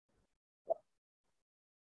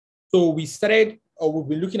So we started, or we've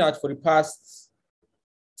been looking at for the past,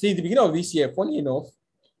 since the beginning of this year, funny enough,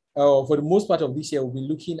 for the most part of this year, we've been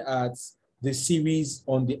looking at the series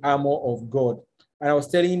on the armor of God. And I was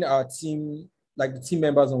telling our team, like the team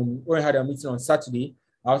members when we had a meeting on Saturday,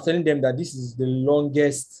 I was telling them that this is the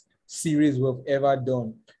longest series we've ever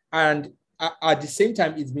done. And at the same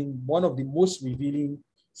time, it's been one of the most revealing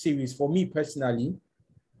series for me personally,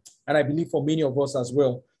 and I believe for many of us as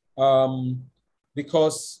well.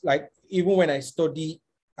 Because like even when I study,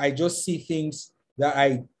 I just see things that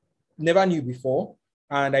I never knew before.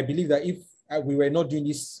 And I believe that if we were not doing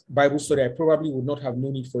this Bible study, I probably would not have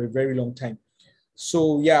known it for a very long time.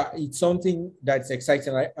 So yeah, it's something that's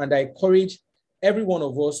exciting. And I encourage every one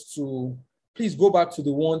of us to please go back to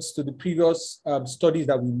the previous studies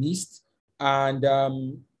that we missed, and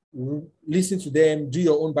listen to them, do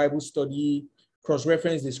your own Bible study,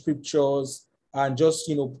 cross-reference the scriptures, and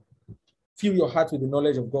just, fill your heart with the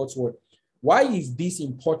knowledge of God's word. Why is this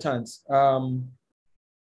important?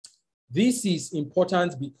 This is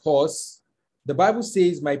important because the Bible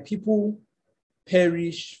says, my people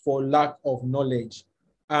perish for lack of knowledge.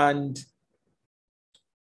 And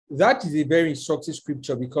that is a very instructive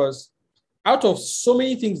scripture, because out of so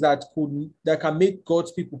many things that can make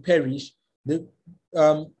God's people perish,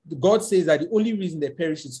 God says that the only reason they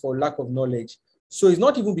perish is for lack of knowledge. So it's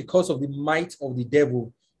not even because of the might of the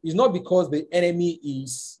devil. It's not because the enemy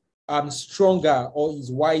is stronger or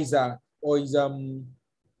is wiser or is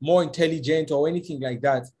more intelligent or anything like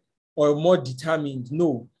that, or more determined.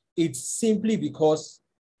 No, it's simply because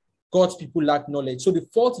God's people lack knowledge. So the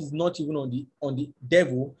fault is not even on the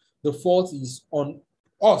devil. The fault is on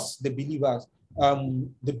us, the believers.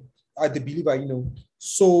 The believer.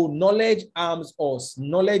 So knowledge arms us.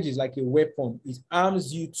 Knowledge is like a weapon. It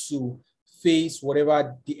arms you to face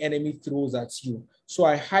whatever the enemy throws at you. So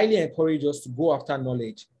I highly encourage us to go after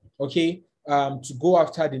knowledge. Okay, to go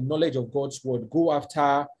after the knowledge of God's word. Go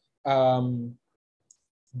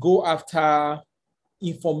after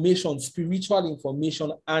information, spiritual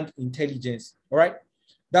information, and intelligence. All right,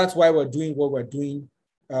 that's why we're doing what we're doing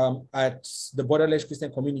at the Borderless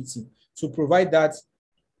Christian Community, to provide that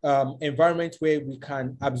environment where we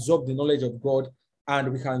can absorb the knowledge of God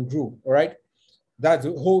and we can grow. All right, that's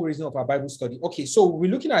the whole reason of our Bible study. Okay, so we're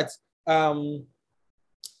looking at the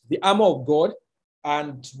armor of God,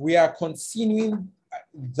 and we are continuing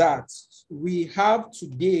that. We have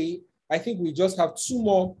today, I think we just have two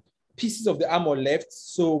more pieces of the armor left.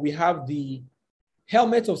 So we have the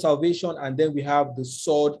helmet of salvation, and then we have the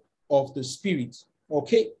sword of the Spirit.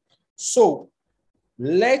 Okay, so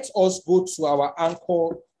let us go to our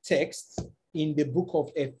anchor text in the book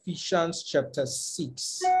of Ephesians chapter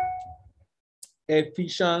 6.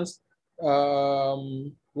 Ephesians,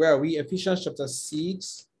 where are we? Ephesians chapter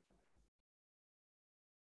 6,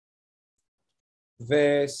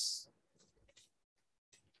 verse,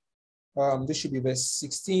 this should be verse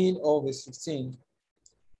 16 or verse 15.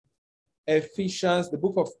 Ephesians, the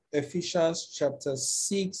book of Ephesians chapter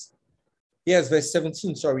 6, yes, verse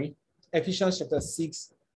 17, sorry. Ephesians chapter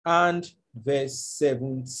 6 and verse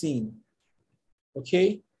 17.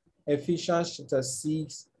 Okay, Ephesians chapter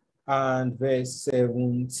 6 and verse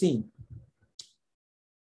 17.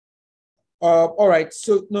 All right,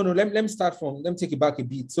 so let me take it back a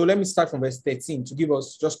bit. So let me start from verse 13 to give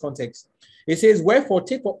us just context. It says, wherefore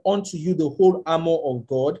take unto you the whole armor of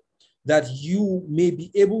God, that you may be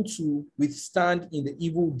able to withstand in the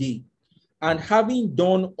evil day, and having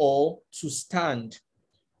done all, to stand.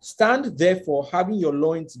 Stand therefore, having your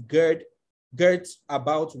loins girt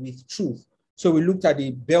about with truth. So we looked at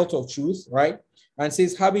the belt of truth, right? And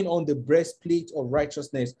says, having on the breastplate of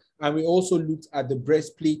righteousness. And we also looked at the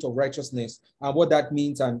breastplate of righteousness and what that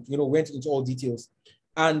means, and went into all details.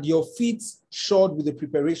 And your feet shod with the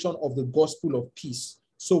preparation of the gospel of peace.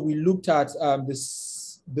 So we looked at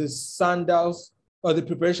the sandals, or the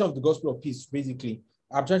preparation of the gospel of peace, basically.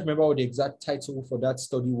 I'm trying to remember what the exact title for that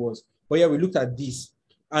study was. But yeah, we looked at this.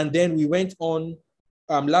 And then we went on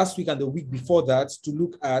last week and the week before that to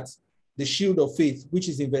look at the shield of faith, which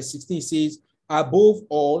is in verse 16. It says, above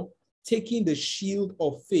all, taking the shield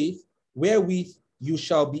of faith, wherewith you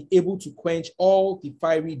shall be able to quench all the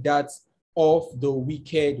fiery darts of the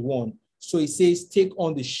wicked one. So it says, take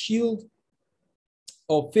on the shield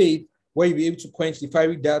of faith, where you'll be able to quench the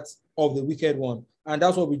fiery darts of the wicked one. And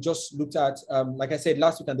that's what we just looked at, like I said,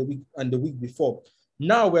 last week and the week before.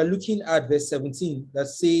 Now we're looking at verse 17 that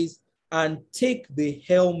says, and take the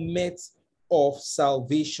helmet of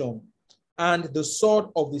salvation and the sword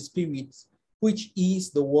of the Spirit, which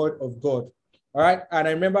is the word of God. All right. And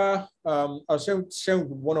I remember I was sharing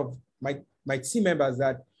with one of my team members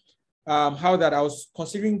that how that I was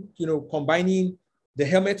considering, combining the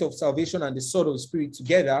helmet of salvation and the sword of the Spirit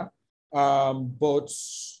together. But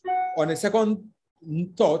on a second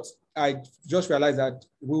thought, I just realized that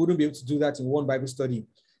we wouldn't be able to do that in one Bible study.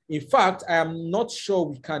 In fact, I am not sure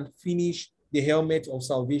we can finish the helmet of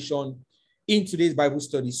salvation in today's Bible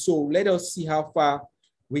study. So let us see how far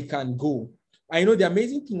we can go. I know the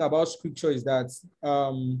amazing thing about scripture is that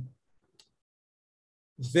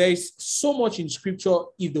there's so much in scripture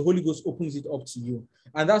if the Holy Ghost opens it up to you.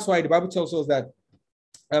 And that's why the Bible tells us that,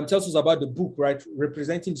 tells us about the book, right,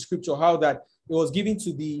 representing scripture, how that it was given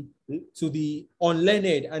to the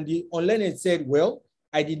unlearned, and the unlearned said, well,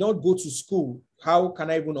 I did not go to school. How can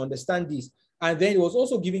I even understand this? And then it was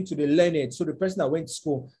also given to the learned, so the person that went to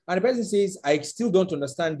school. And the person says, I still don't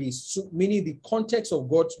understand this. So, meaning the context of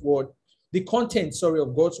God's word, the content,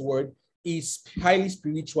 of God's word is highly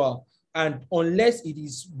spiritual. And unless it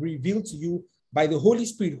is revealed to you by the Holy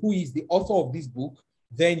Spirit, who is the author of this book,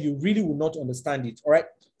 then you really will not understand it. All right.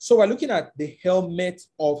 So we're looking at the helmet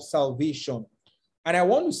of salvation. And I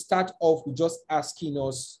want to start off with just asking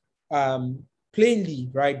us plainly,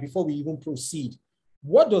 right, before we even proceed,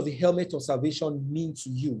 what does the helmet of salvation mean to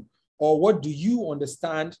you? Or what do you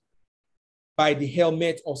understand by the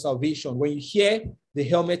helmet of salvation? When you hear the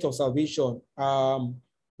helmet of salvation,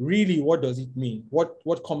 really, what does it mean?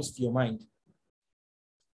 What comes to your mind?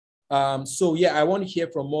 So yeah, I want to hear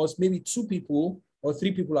from us, maybe 2 people or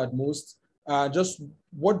 3 people at most. Just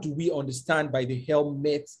what do we understand by the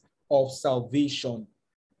helmet of salvation?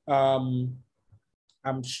 I'm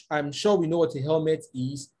sure we know what a helmet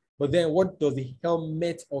is, but then what does the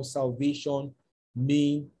helmet of salvation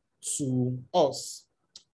mean to us?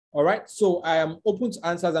 All right, so I am open to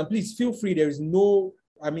answers, and please feel free. There's no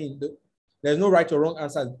right or wrong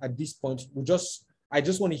answer at this point. I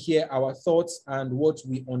just want to hear our thoughts and what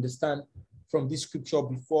we understand from this scripture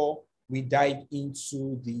before we dive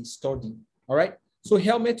into the study. All right, so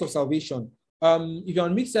helmet of salvation. If you're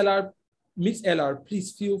on MixLR,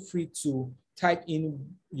 please feel free to type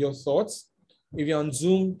in your thoughts. If you're on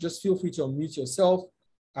Zoom, just feel free to unmute yourself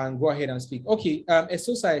and go ahead and speak. Okay,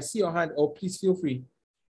 Esosa, I see your hand up. Please feel free.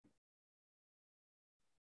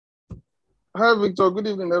 Hi, Victor. Good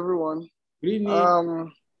evening, everyone. Good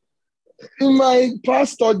evening. In my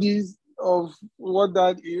past studies of what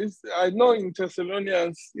that is, I know in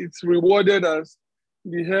Thessalonians, it's rewarded as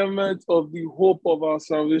the helmet of the hope of our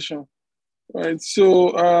salvation. Right.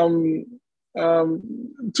 So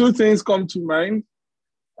 2 things come to mind.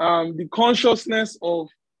 The consciousness of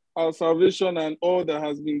our salvation and all that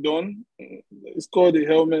has been done is called the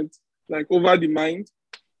helmet, like over the mind.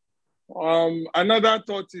 Another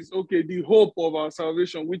thought is, okay, the hope of our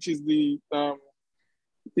salvation, which is the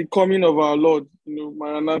coming of our Lord,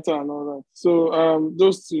 Maranatha and all that. So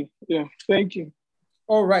those 2, yeah. Thank you.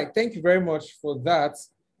 All right, thank you very much for that.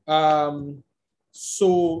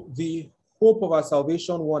 So the hope of our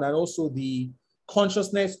salvation one, and also the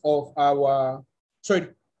consciousness of our. Sorry,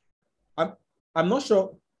 I'm not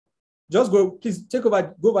sure. Just please go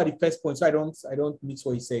over the first point, so I don't miss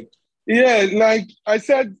what you said. Yeah, like I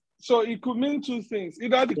said. So it could mean 2 things: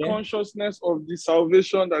 either the consciousness of the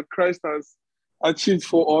salvation that Christ has achieved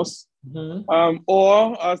for us,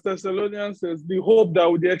 or, as Thessalonians says, the hope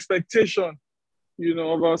that with the expectation,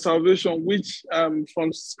 of our salvation, which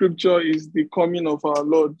from Scripture is the coming of our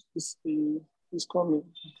Lord. Is coming.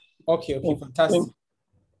 Okay,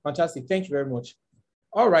 fantastic. Thank you very much.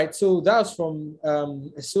 All right, so that's from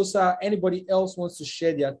Sosa. Anybody else wants to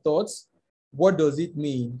share their thoughts? What does it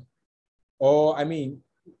mean? Or,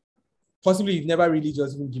 possibly you've never really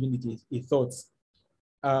just even given it a thought.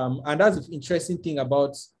 And that's the interesting thing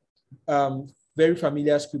about very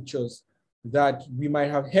familiar scriptures, that we might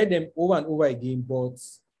have heard them over and over again, but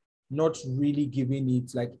not really giving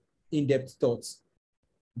it like in-depth thoughts.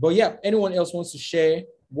 But yeah, anyone else wants to share,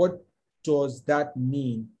 what does that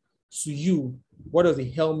mean to you? What does the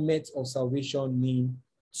helmet of salvation mean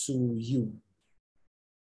to you?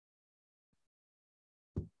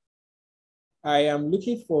 I am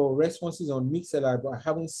looking for responses on MixLR, but I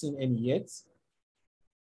haven't seen any yet.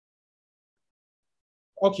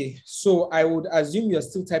 Okay, so I would assume you're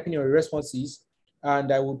still typing your responses,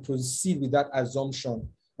 and I would proceed with that assumption.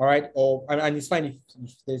 All right, and it's fine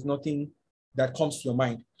if there's nothing that comes to your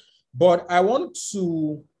mind. But I want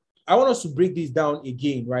us to break this down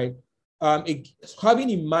again, right? Having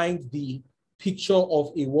in mind the picture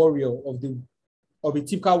of a warrior, of a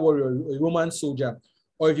typical warrior, a Roman soldier,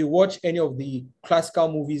 or if you watch any of the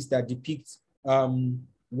classical movies that depict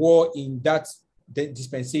war in that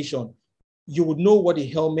dispensation, you would know what a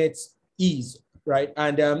helmet is, right?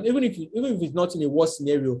 And even if it's not in a war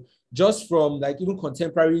scenario, just from like even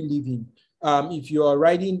contemporary living. If you are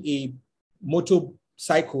riding a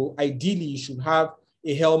motorcycle, ideally you should have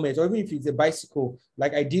a helmet, or even if it's a bicycle,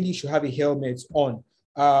 like ideally you should have a helmet on.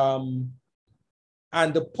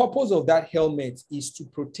 And the purpose of that helmet is to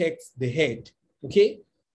protect the head. Okay.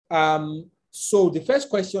 So the first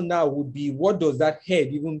question now would be, what does that head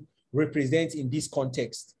even represent in this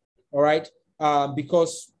context? All right.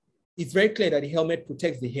 Because it's very clear that the helmet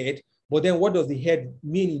protects the head, but then what does the head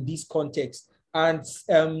mean in this context? And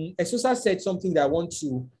Esosa said something that I want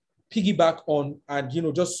to piggyback on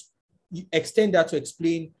and, just extend that to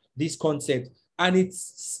explain this concept. And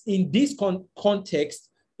it's in this context,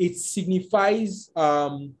 it signifies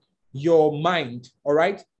your mind, all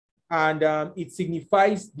right? And it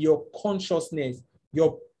signifies your consciousness,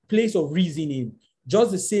 your place of reasoning,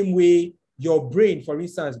 just the same way your brain, for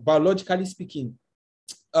instance, biologically speaking,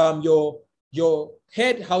 your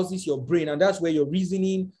head houses your brain, and that's where your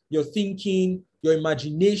reasoning, your thinking, your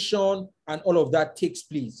imagination, and all of that takes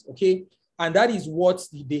place, okay? And that is what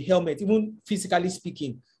the helmet, even physically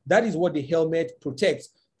speaking, that is what the helmet protects.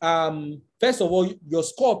 First of all, your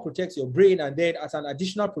skull protects your brain, and then as an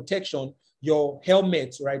additional protection, your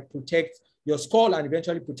helmet, right, protects your skull and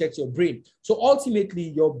eventually protects your brain. So ultimately,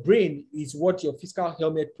 your brain is what your physical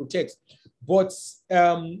helmet protects. But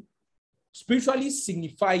spiritually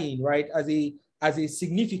signifying, right, as a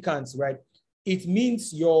significance, right, it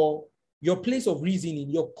means your place of reasoning,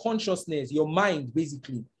 your consciousness, your mind,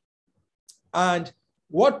 basically. And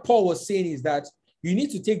what Paul was saying is that you need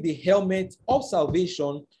to take the helmet of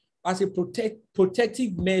salvation as a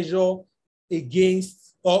protective measure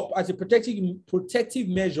against, or as a protective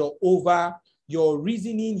measure over your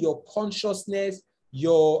reasoning, your consciousness,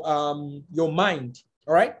 your mind.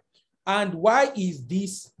 All right. And why is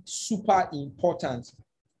this super important?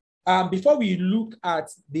 Before we look at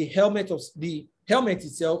the helmet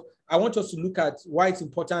itself, I want us to look at why it's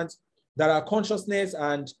important that our consciousness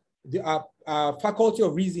and our faculty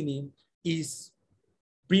of reasoning is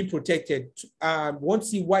being protected. We want to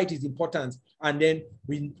see why it is important, and then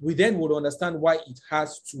we then would understand why it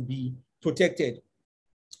has to be protected.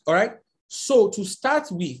 All right. So to start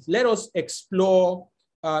with, let us explore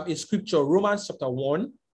a scripture, Romans chapter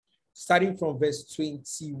 1, starting from verse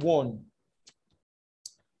 21.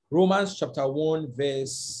 Romans chapter 1,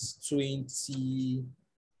 verse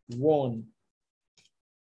 21.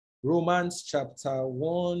 Romans chapter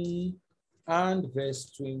 1 and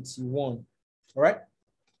verse 21. All right.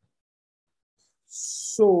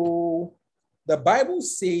 So the Bible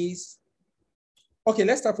says, okay,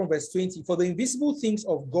 let's start from verse 20. For the invisible things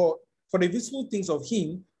of God, for the invisible things of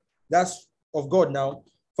him, that's of God now,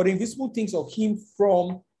 for the invisible things of him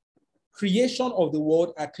from creation of the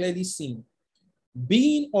world are clearly seen,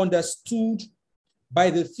 being understood by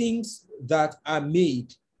the things that are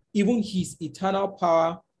made, even his eternal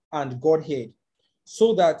power and Godhead,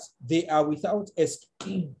 so that they are without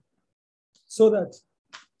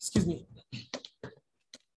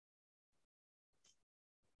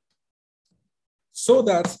so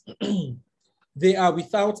that they are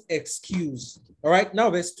without excuse. All right, now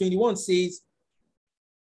verse 21 says,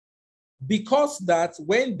 because that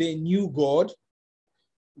when they knew God,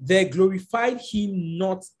 they glorified him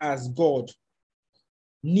not as God,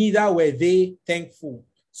 neither were they thankful.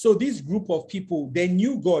 So this group of people, they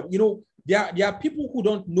knew God. There are people who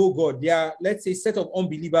don't know God. They are, let's say, set of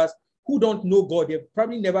unbelievers who don't know God. They've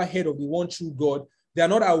probably never heard of the one true God. They are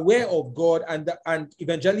not aware of God, and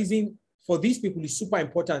evangelism for these people is super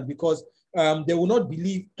important because they will not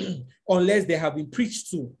believe unless they have been preached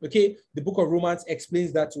to. Okay, the book of Romans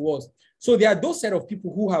explains that to us. So there are those set of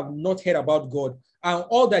people who have not heard about God, and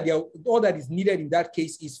all that is needed in that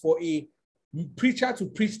case is for a preacher to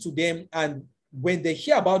preach to them, and when they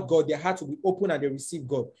hear about God, their heart will be open and they receive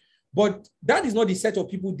God. But that is not the set of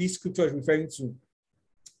people this scripture is referring to.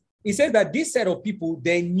 It says that this set of people,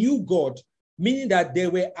 they knew God, meaning that they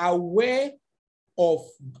were aware of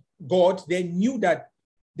God. They knew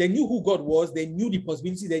who God was. They knew the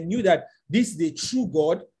possibilities. They knew that this is the true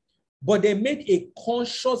God, but they made a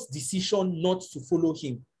conscious decision not to follow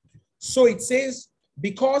him. So it says,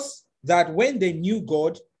 because that when they knew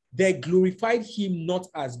God, they glorified him not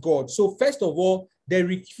as God. So first of all, they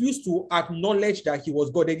refused to acknowledge that he was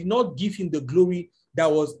God. They did not give him the glory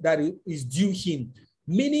that is due him.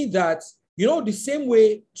 Meaning that, the same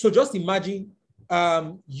way, so just imagine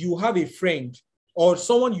you have a friend or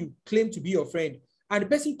someone you claim to be your friend, and the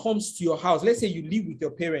person comes to your house. Let's say you live with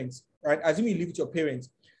your parents, right? Assume you live with your parents.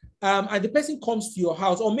 And the person comes to your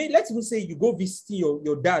house, or let's even say you go visit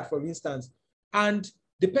your dad, for instance, and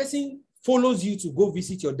the person follows you to go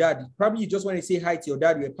visit your dad. Probably you just want to say hi to your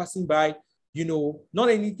dad. You're passing by, not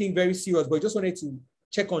anything very serious, but you just wanted to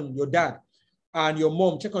check on your dad and your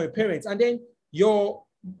mom, check on your parents. And then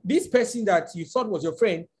this person that you thought was your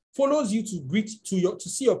friend follows you to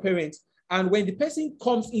see your parents. And when the person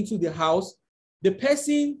comes into the house, the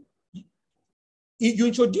person, you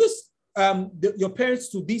introduce your parents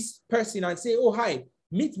to this person and say, oh, hi,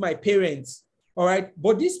 meet my parents. All right.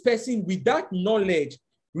 But this person, with that knowledge,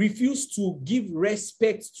 refused to give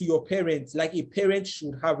respect to your parents like a parent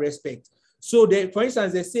should have respect. So for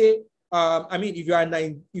instance, they say, if you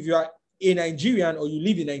are a Nigerian or you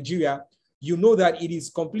live in Nigeria, you know that it is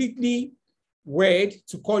completely weird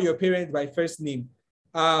to call your parents by first name.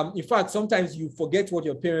 In fact, sometimes you forget what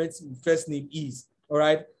your parents' first name is. All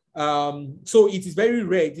right. So it is very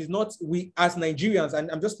rare. It is not, we as Nigerians, and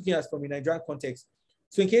I'm just speaking as from a Nigerian context.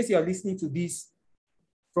 So in case you are listening to this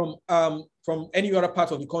from any other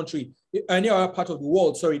part of the country, any other part of the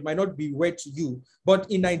world, sorry, it might not be weird to you. But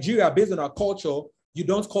in Nigeria, based on our culture, you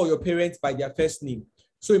don't call your parents by their first name.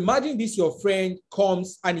 So imagine this, your friend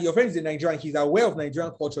comes, and your friend is a Nigerian, he's aware of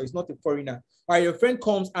Nigerian culture, he's not a foreigner. All right, your friend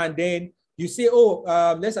comes and then you say,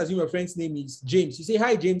 let's assume your friend's name is James. You say,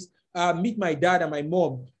 hi, James, meet my dad and my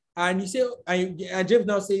mom. And you say, and James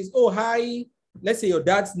now says, oh, hi, let's say your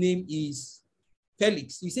dad's name is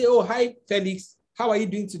Felix. You say, oh, hi, Felix, how are you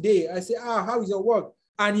doing today? I say, how is your work?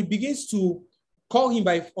 And he begins to call him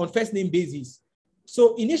on first name basis.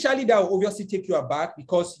 So initially that will obviously take you aback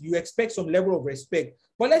because you expect some level of respect.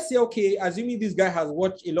 But let's say, okay, assuming this guy has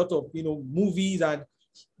watched a lot of, movies and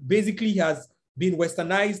basically has been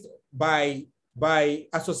westernized by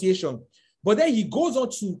association. But then he goes on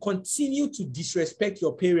to continue to disrespect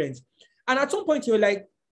your parents. And at some point, you're like,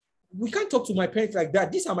 we can't talk to my parents like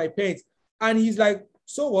that. These are my parents. And he's like,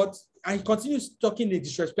 so what? And he continues talking in a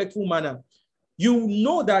disrespectful manner. You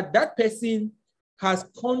know that person has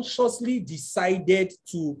consciously decided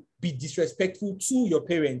to be disrespectful to your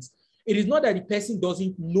parents. It is not that the person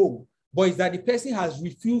doesn't know, but it's that the person has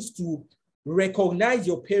refused to recognize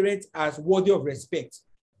your parents as worthy of respect.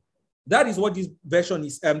 That is what this version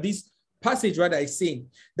is, this passage rather is saying,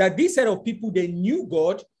 that this set of people, they knew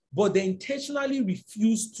God, but they intentionally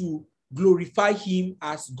refused to glorify him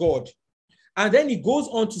as God. And then he goes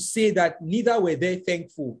on to say that neither were they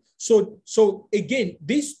thankful. So again,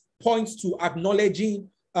 this points to acknowledging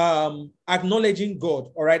God,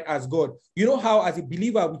 all right, as God. You know how as a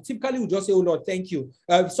believer, we typically would just say, oh Lord, thank you.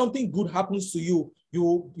 If something good happens to you,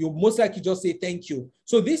 you most likely just say thank you.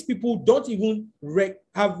 So these people don't even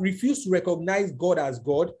have refused to recognize God as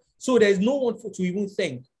God. So there's no one to even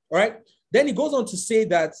thank, all right? Then he goes on to say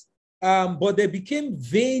that, but they became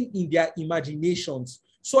vain in their imaginations.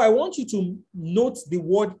 So I want you to note the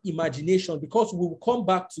word imagination because we will come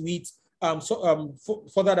back to it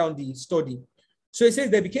further down the study. So it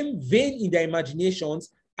says they became vain in their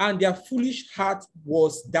imaginations and their foolish heart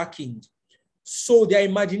was darkened. So their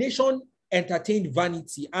imagination entertained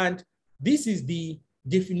vanity. And this is the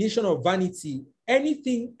definition of vanity.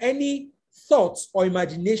 Any thoughts or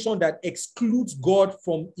imagination that excludes God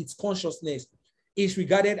from its consciousness is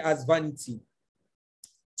regarded as vanity.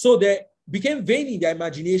 So they became vain in their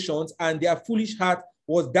imaginations and their foolish heart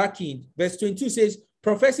was darkened. Verse 22 says,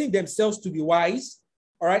 professing themselves to be wise.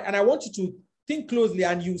 All right. And I want you to think closely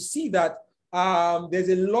and you see that there's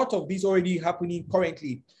a lot of this already happening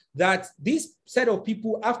currently, that this set of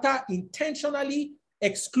people, after intentionally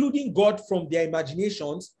excluding God from their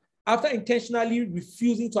imaginations, after intentionally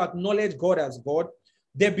refusing to acknowledge God as God,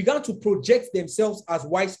 they began to project themselves as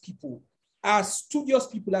wise people, as studious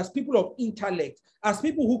people, as people of intellect, as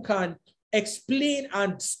people who can explain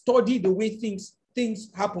and study the way things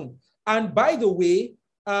happen. And by the way,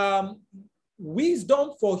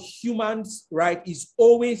 wisdom for humans, right, is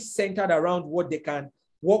always centered around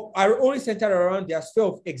are always centered around their sphere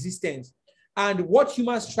of existence. And what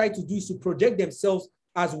humans try to do is to project themselves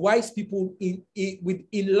as wise people in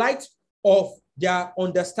light of their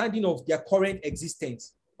understanding of their current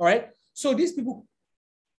existence. All right. So these people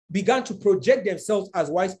began to project themselves as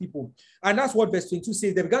wise people. And that's what verse 22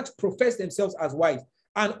 says. They began to profess themselves as wise.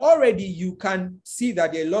 And already you can see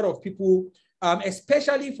that there are a lot of people,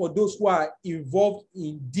 especially for those who are involved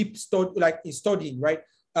in deep study, like in studying, right?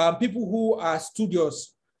 People who are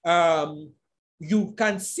studious, you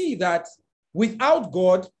can see that without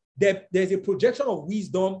God, there's a projection of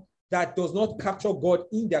wisdom that does not capture God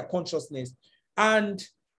in their consciousness. And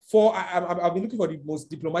I've been looking for the most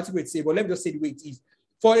diplomatic way to say, but let me just say the way it is.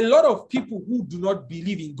 For a lot of people who do not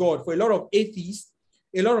believe in God, for a lot of atheists,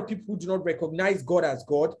 a lot of people who do not recognize God as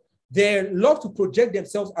God, they love to project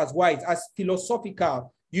themselves as wise, as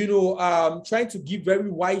philosophical, trying to give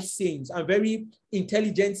very wise sayings and very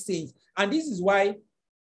intelligent sayings. And this is why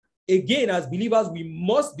again, as believers, we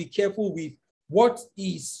must be careful with what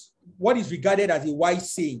is regarded as a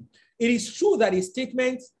wise saying. It is true that a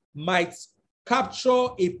statement might capture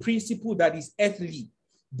a principle that is earthly,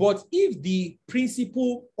 but if the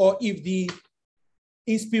principle or if the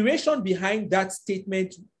inspiration behind that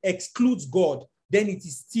statement excludes God, then it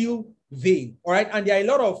is still vain. All right. And there are a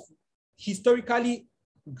lot of historically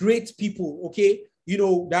great people, okay,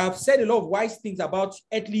 that have said a lot of wise things about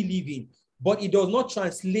earthly living, but it does not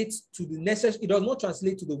translate to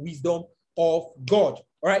the wisdom of God.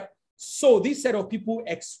 All right. So this set of people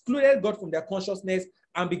excluded God from their consciousness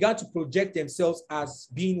and began to project themselves as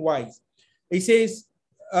being wise. It says,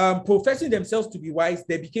 professing themselves to be wise,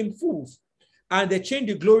 they became fools, and they changed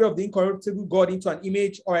the glory of the incorruptible God into an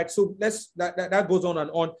image. All right, so that goes on and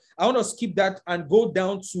on. I want to skip that and go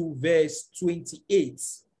down to verse 28.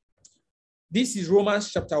 This is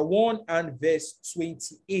Romans chapter 1 and verse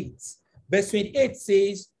 28. Verse 28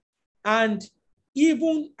 says, and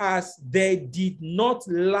even as they did not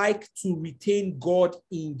like to retain God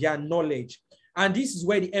in their knowledge. And this is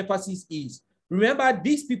where the emphasis is. Remember,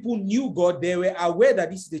 these people knew God. They were aware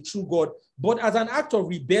that this is the true God. But as an act of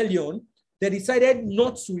rebellion, they decided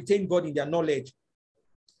not to retain God in their knowledge.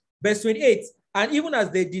 Verse 28, and even as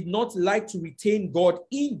they did not like to retain God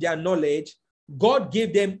in their knowledge, God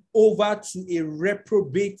gave them over to a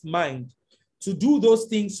reprobate mind to do those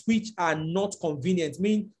things which are not convenient,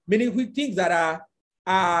 meaning things that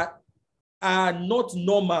are not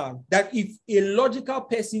normal, that if a logical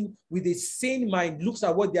person with a sane mind looks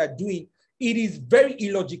at what they are doing, it is very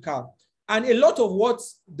illogical. And a lot of what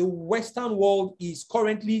the Western world is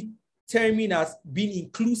currently terming as being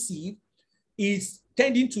inclusive is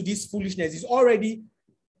tending to this foolishness. It's already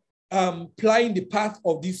plying the path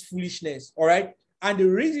of this foolishness, all right? And the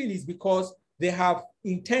reason is because they have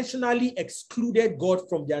intentionally excluded God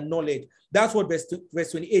from their knowledge. That's what verse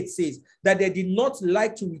 28 says, that they did not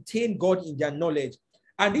like to retain God in their knowledge.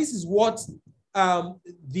 And this is what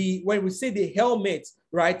when we say the helmet,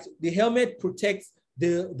 right? The helmet protects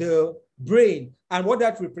the brain. And what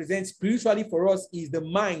that represents spiritually for us is the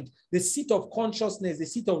mind, the seat of consciousness, the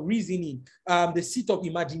seat of reasoning, the seat of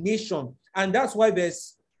imagination. And that's why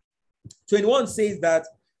verse 21 says that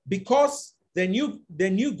because they knew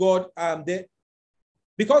God,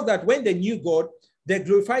 because that when they knew God, they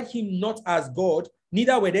glorified him not as God,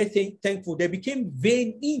 neither were they thankful. They became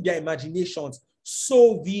vain in their imaginations.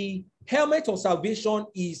 So the helmet of salvation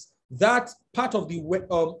is that part of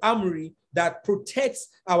the armory that protects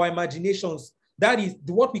our imaginations. That is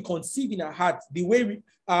what we conceive in our hearts, the way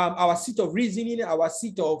our seat of reasoning, our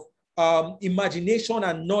seat of imagination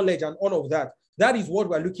and knowledge and all of that. That is what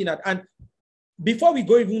we're looking at. And before we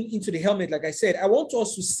go even into the helmet, like I said, I want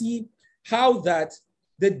us to see how that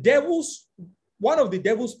one of the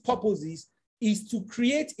devil's purposes is to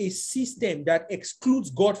create a system that excludes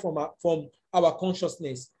God from our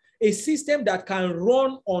consciousness, a system that can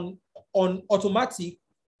run on automatic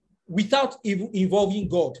without involving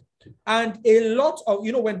God. And a lot of,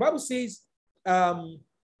 when the Bible says, when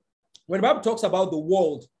the Bible talks about the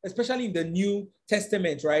world, especially in the New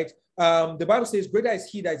Testament, right? The Bible says, greater is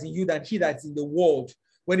he that is in you than he that is in the world.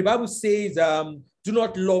 When the Bible says, do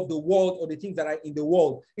not love the world or the things that are in the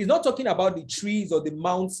world, it's not talking about the trees or the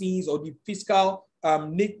mountains or the physical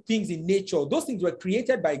things in nature. Those things were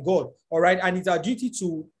created by God, all right? And it's our duty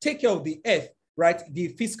to take care of the earth, right? The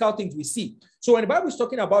physical things we see. So when the Bible is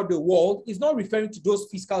talking about the world, it's not referring to those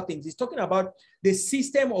physical things. It's talking about the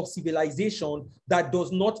system of civilization that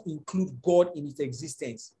does not include God in its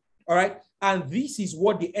existence, all right? And this is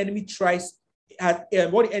what the enemy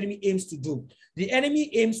what the enemy aims to do. The enemy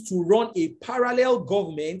aims to run a parallel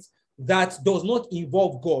government that does not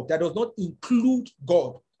involve God, that does not include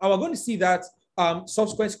God. And we're going to see that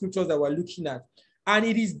subsequent scriptures that we're looking at. And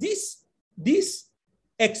it is this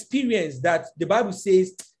experience that the Bible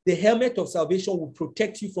says the helmet of salvation will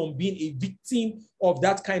protect you from being a victim of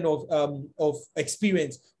that kind of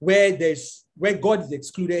experience where God is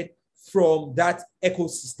excluded from that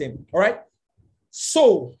ecosystem. All right.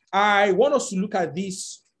 So I want us to look at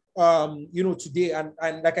this, today.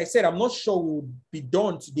 And like I said, I'm not sure we will be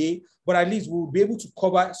done today, but at least we'll be able to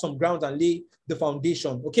cover some ground and lay the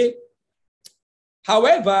foundation. Okay.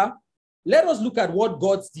 However, let us look at what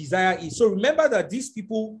God's desire is. So remember that these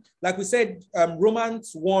people, like we said,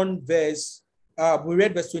 Romans 1 verse, we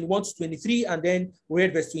read verse 21 to 23, and then we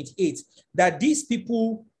read verse 28, that these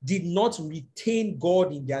people did not retain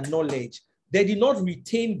God in their knowledge. They did not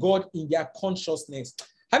retain God in their consciousness.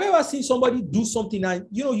 Have you ever seen somebody do something and,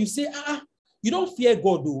 you say, you don't fear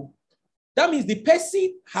God, though? That means the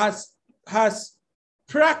person has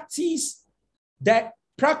practiced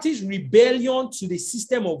practice rebellion to the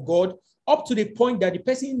system of God up to the point that the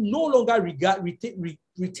person no longer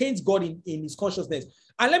retains God in his consciousness.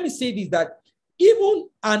 And let me say this, that even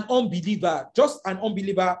an unbeliever, just an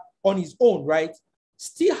unbeliever on his own, right,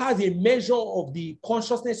 still has a measure of the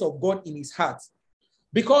consciousness of God in his heart.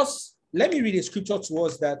 Because let me read a scripture to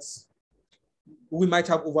us that we might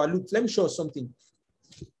have overlooked. Let me show us something.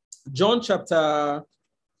 John chapter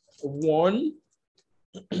 1.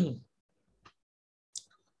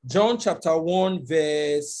 John chapter 1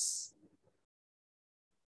 verse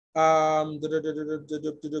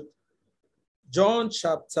John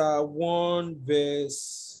chapter 1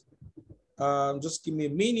 verse just give me a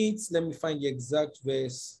minute. Let me find the exact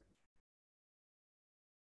verse.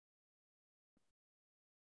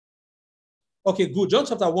 Okay, good. John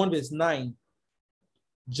chapter 1 verse 9.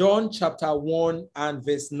 John chapter 1 and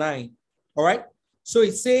verse 9. All right. So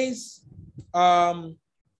it says,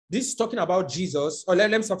 this is talking about Jesus. Or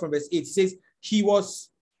let me start from verse 8. It says, he was,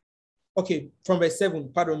 okay, from verse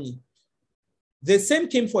 7, pardon me. The same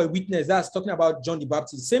came for a witness. That's talking about John the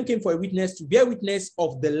Baptist. The same came for a witness to bear witness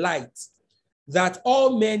of the light, that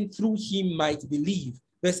all men through him might believe.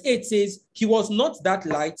 Verse 8 says, he was not that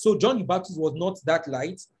light. So John the Baptist was not that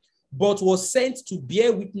light, but was sent to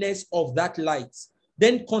bear witness of that light.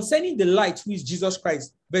 Then concerning the light, who is Jesus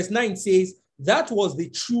Christ, verse 9 says, that was the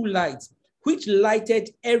true light, which lighted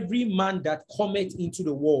every man that cometh into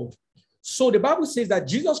the world. So the Bible says that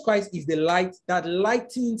Jesus Christ is the light that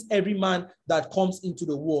lightens every man that comes into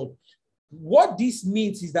the world. What this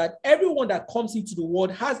means is that everyone that comes into the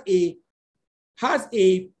world has a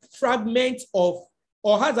fragment of,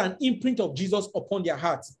 or has an imprint of Jesus upon their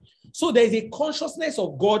hearts. So there is a consciousness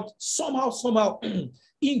of God somehow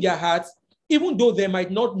in their hearts, even though they might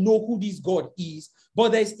not know who this God is.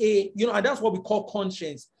 But there's a, and that's what we call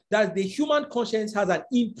conscience. That the human conscience has an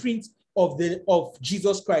imprint of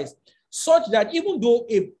Jesus Christ, such that even though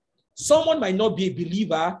someone might not be a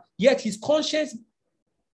believer, yet his conscience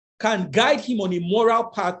can guide him on a moral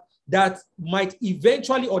path that might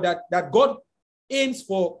eventually, or that God aims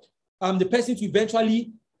for the person to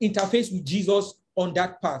eventually interface with Jesus on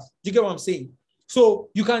that path. Do you get what I'm saying? So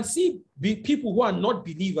you can see people who are not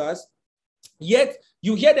believers, yet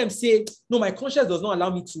you hear them say, no, my conscience does not allow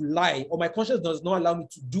me to lie, or my conscience does not allow me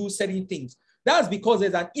to do certain things. That's because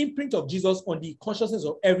there's an imprint of Jesus on the consciousness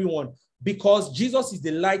of everyone, because Jesus is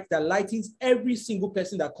the light that lightens every single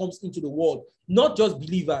person that comes into the world, not just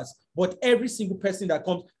believers, but every single person that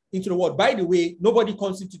comes into the world. By the way, nobody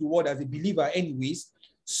comes into the world as a believer anyways.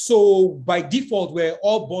 So by default, we're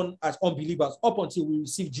all born as unbelievers up until we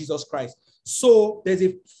receive Jesus Christ. So there's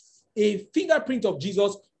a fingerprint of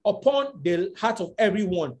Jesus upon the heart of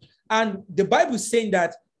everyone. And the Bible is saying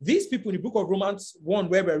that these people in the book of Romans 1,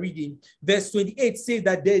 where we're reading, verse 28 says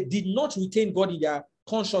that they did not retain God in their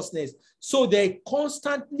consciousness. So they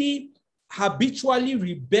constantly, habitually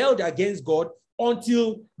rebelled against God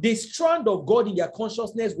until the strand of God in their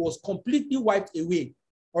consciousness was completely wiped away.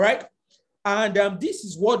 All right. And this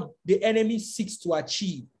is what the enemy seeks to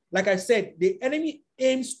achieve. Like I said, the enemy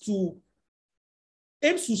aims to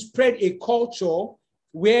spread a culture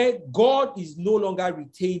where God is no longer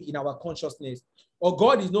retained in our consciousnness, or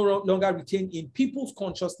God is no longer retained in people's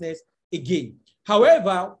consciousness again.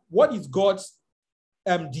 However, what is God's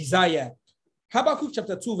desire? Habakkuk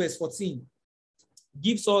chapter 2, verse 14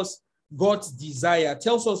 gives us God's desire,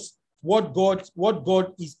 tells us what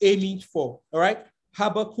God is aiming for. All right.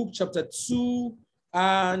 Habakkuk chapter 2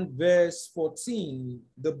 and verse 14.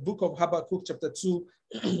 The book of Habakkuk chapter 2,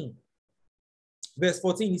 verse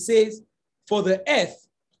 14, it says, for the earth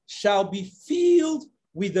shall be filled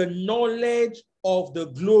with the knowledge of the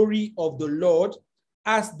glory of the Lord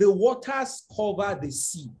as the waters cover the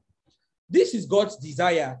sea. This is God's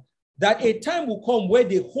desire, that a time will come where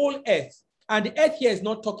the whole earth, and the earth here is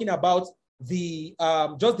not talking about the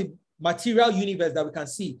just the material universe that we can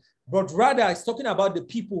see, but rather it's talking about the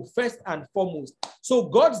people first and foremost. So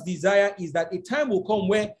God's desire is that a time will come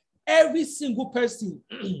where every single person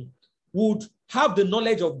would have the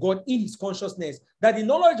knowledge of God in his consciousness, that the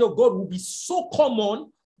knowledge of God will be so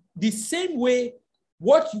common, the same way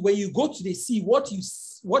when you go to the sea, what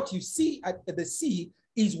you see at the sea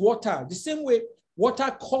is water. The same way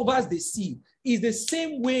water covers the sea is the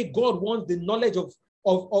same way God wants the knowledge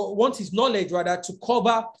wants his knowledge rather to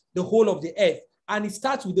cover the whole of the earth. And it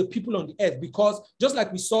starts with the people on the earth, because just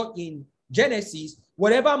like we saw in Genesis,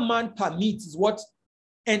 whatever man permits is what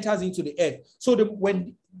enters into the earth. So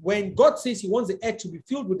when God says he wants the earth to be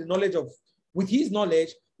filled with the knowledge with his knowledge,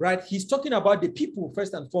 right? He's talking about the people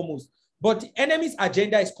first and foremost. But the enemy's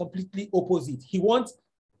agenda is completely opposite. He wants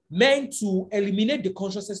men to eliminate the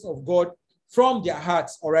consciousness of God from their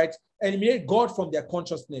hearts, all right? Eliminate God from their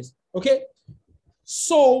consciousness, okay?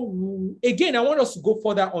 So again, I want us to go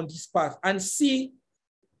further on this path and see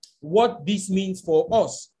what this means for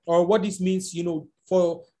us, or what this means,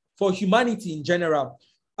 for humanity in general.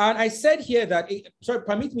 And I said here that, sorry,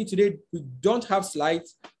 permit me today, we don't have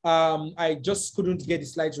slides. I just couldn't get the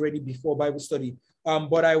slides ready before Bible study,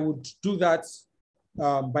 but I would do that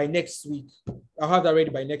by next week. I'll have that ready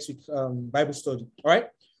by next week, Bible study, all right?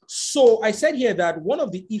 So I said here that one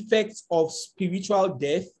of the effects of spiritual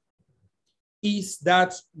death is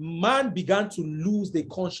that man began to lose the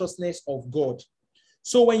consciousness of God.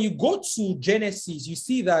 So when you go to Genesis, you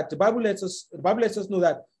see that the Bible lets us know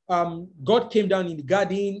that God came down in the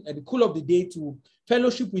garden at the cool of the day to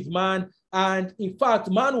fellowship with man. And in fact,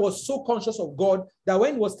 man was so conscious of God that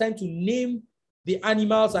when it was time to name the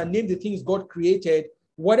animals and name the things God created,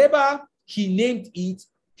 whatever he named it,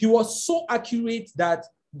 he was so accurate that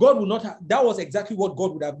God would not have, that was exactly what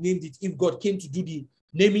God would have named it if God came to do the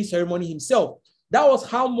naming ceremony himself. That was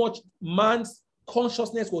how much man's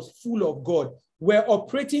consciousness was full of God. We're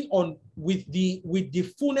operating on with the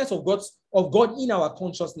fullness of God in our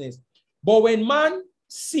consciousness. But when man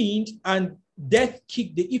sinned and death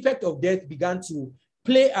kicked, the effect of death began to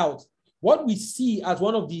play out. What we see as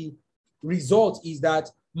one of the results is that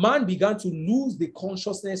man began to lose the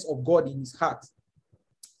consciousness of God in his heart.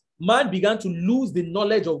 Man began to lose the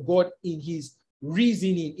knowledge of God in his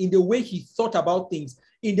reasoning, in the way he thought about things,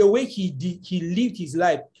 in the way he lived his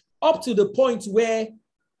life, up to the point where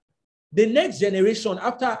the next generation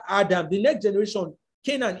after Adam, the next generation,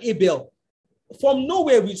 Cain and Abel, from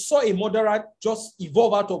nowhere we saw a murderer just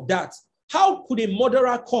evolve out of that. How could a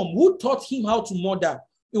murderer come? Who taught him how to murder?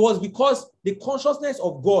 It was because the consciousness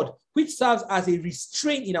of God, which serves as a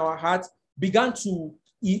restraint in our hearts, began to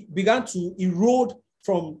erode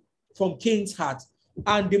from Cain's heart.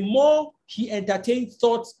 And the more he entertained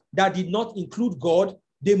thoughts that did not include God,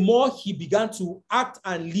 the more he began to act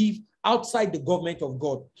and live outside the government of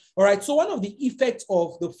God. All right, so one of the effects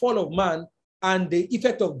of the fall of man and the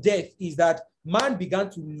effect of death is that man began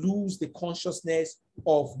to lose the consciousness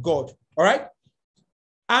of God. All right,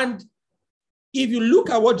 and if you look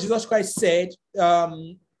at what Jesus Christ said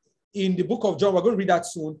in the book of John, we're going to read that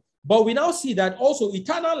soon, but we now see that also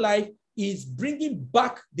eternal life is bringing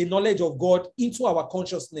back the knowledge of God into our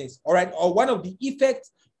consciousness. All right, or one of the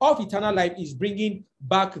effects of eternal life is bringing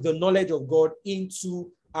back the knowledge of God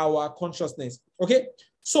into our consciousness. Okay,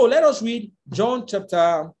 so let us read John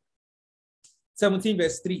chapter 17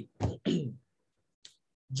 verse 3.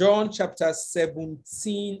 John chapter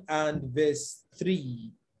 17 and verse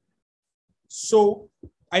 3. So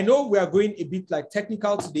I know we are going a bit like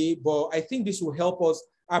technical today, but I think this will help us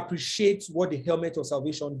appreciate what the helmet of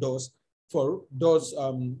salvation does for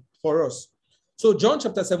us. So John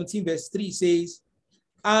chapter 17 verse 3 says,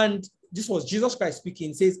 and this was Jesus Christ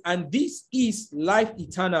speaking, says, and this is life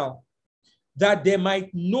eternal, that they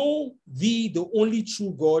might know thee, the only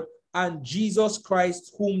true God, and Jesus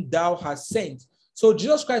Christ, whom thou hast sent. So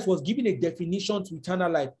Jesus Christ was giving a definition to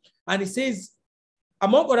eternal life. And he says,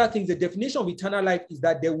 among other things, the definition of eternal life is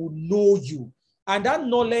that they will know you. And that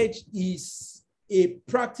knowledge is a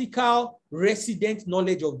practical, resident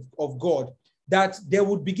knowledge of God, that they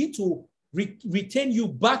would begin to retain you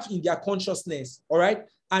back in their consciousness, all right?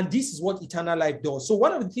 And this is what eternal life does. So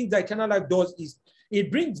one of the things that eternal life does is it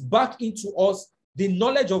brings back into us the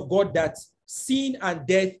knowledge of God that sin and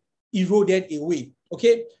death eroded away,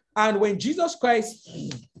 okay? And when Jesus Christ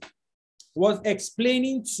was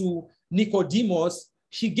explaining to Nicodemus,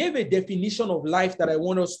 he gave a definition of life that I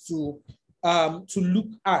want us to look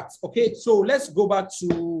at, okay? So let's go back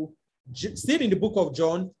to, still in the book of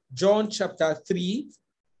John, John chapter 3,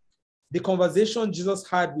 the conversation Jesus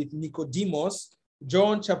had with Nicodemus.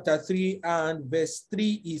 John chapter 3 and verse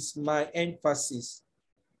 3 is my emphasis.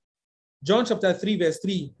 John chapter 3 verse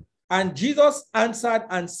 3. And Jesus answered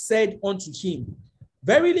and said unto him,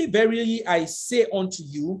 verily, verily, I say unto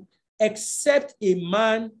you, except a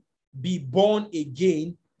man be born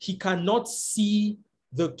again, he cannot see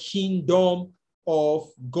the kingdom of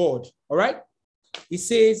God. All right? It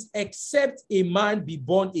says, except a man be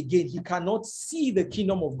born again, he cannot see the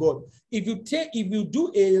kingdom of God. If you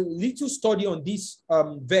do a little study on this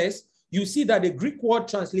verse, you see that the Greek word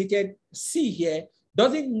translated see here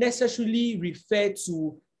doesn't necessarily refer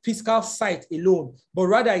to physical sight alone, but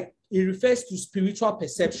rather it refers to spiritual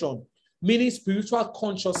perception, meaning spiritual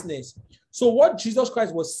consciousness. So what Jesus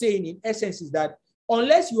Christ was saying in essence is that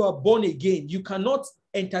unless you are born again, you cannot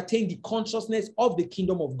entertain the consciousness of the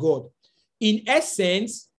kingdom of God. In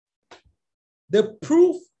essence, the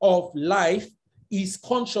proof of life is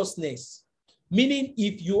consciousness. Meaning,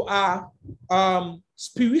 if you are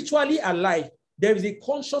spiritually alive, there is a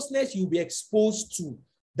consciousness you'll be exposed to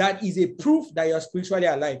that is a proof that you're spiritually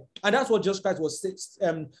alive. And that's what Jesus Christ was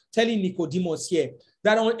telling Nicodemus here,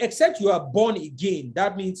 that except you are born again,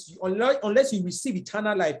 that means unless you receive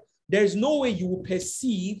eternal life, there is no way you will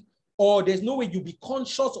perceive, or there's no way you'll be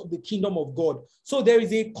conscious of the kingdom of God. So there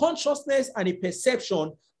is a consciousness and a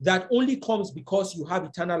perception that only comes because you have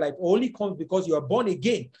eternal life, or only comes because you are born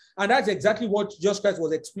again. And that's exactly what Jesus Christ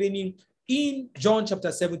was explaining in John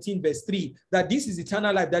chapter 17, verse 3, that this is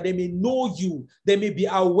eternal life, that they may know you, they may be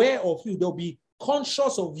aware of you, they'll be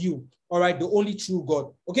conscious of you, all right, the only true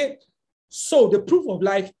God, okay? So the proof of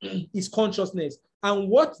life is consciousness. And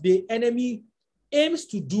what the enemy aims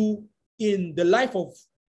to do in the life of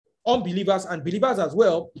unbelievers and believers as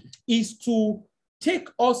well is to take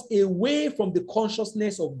us away from the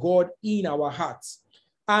consciousness of God in our hearts.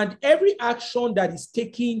 And every action that is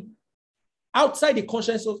taken outside the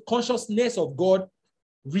consciousness of God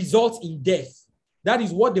results in death. That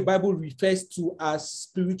is what the Bible refers to as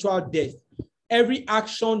spiritual death. Every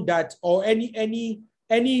action that, or any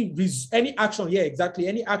action, yeah, exactly,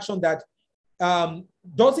 any action that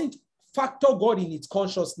doesn't factor God in its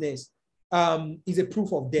consciousness is a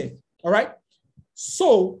proof of death. All right.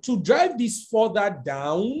 So to drive this further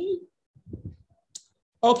down,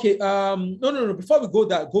 okay. No. Before we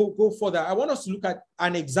go further, I want us to look at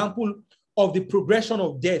an example of the progression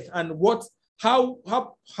of death and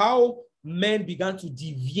how men began to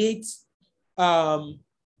deviate,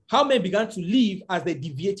 how men began to live as they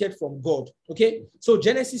deviated from God. Okay. So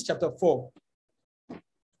Genesis chapter 4.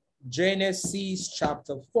 Genesis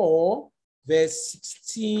chapter 4, verse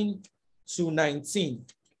 16 to 19.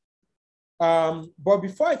 But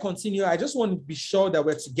before I continue, I just want to be sure that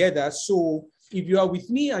we're together. So if you are with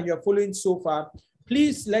me and you're following so far,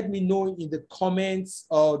 please let me know in the comments,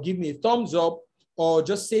 or give me a thumbs up, or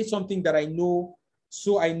just say something that I know,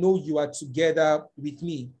 so I know you are together with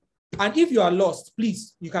me. And if you are lost,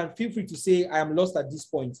 please, you can feel free to say, I am lost at this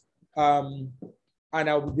point. And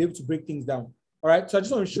I'll be able to break things down. All right. So I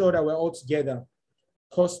just want to show that we're all together,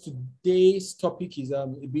 because today's topic is a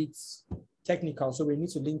bit technical. So we need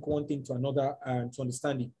to link one thing to another and to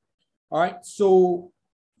understand it. All right. So,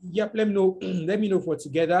 yep, let me know. Let me know if we're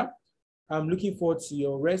together. I'm looking forward to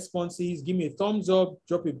your responses. Give me a thumbs up,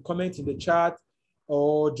 drop a comment in the chat,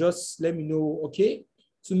 or just let me know. Okay.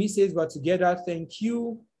 To me says we're together. Thank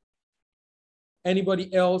you.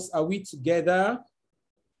 Anybody else? Are we together?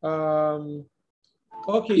 Okay.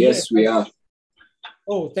 Yes, we are.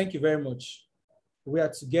 Oh, thank you very much. We are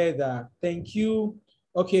together. Thank you.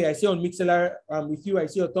 Okay, I see on Mixlr with you. I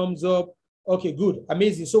see your thumbs up. Okay, good.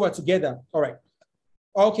 Amazing. So we're together. All right.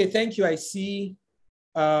 Okay, thank you. I see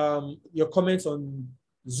your comments on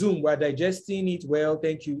Zoom. We're digesting it well.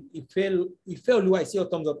 Thank you. Ifelu, I see your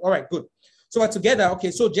thumbs up. All right, good. So we're together.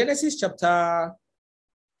 Okay, so Genesis chapter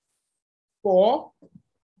 4.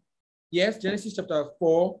 Yes, Genesis chapter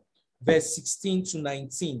 4, verse 16 to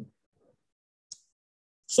 19.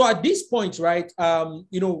 So at this point, right,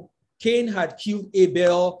 Cain had killed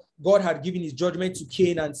Abel. God had given his judgment to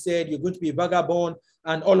Cain and said, you're going to be a vagabond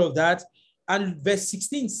and all of that. And verse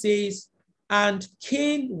 16 says, and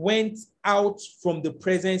Cain went out from the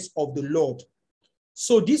presence of the Lord.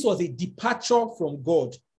 So this was a departure from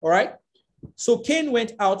God. All right. So Cain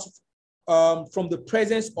went out from the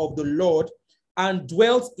presence of the Lord and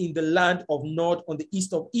dwelt in the land of Nod on the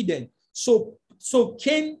east of Eden. So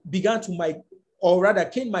Cain began to migrate. Or rather,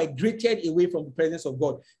 Cain migrated away from the presence of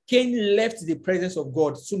God. Cain left the presence of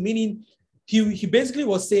God. So meaning he basically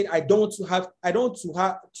was saying, I don't want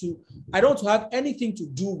to have anything to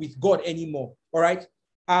do with God anymore. All right.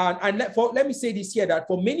 And let me say this here, that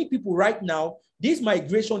for many people right now, this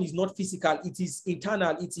migration is not physical, it is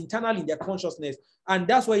internal. It's internal in their consciousness. And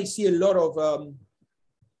that's why you see a lot of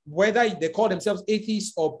whether they call themselves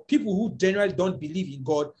atheists or people who generally don't believe in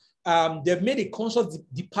God, they've made a conscious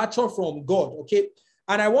departure from God, okay?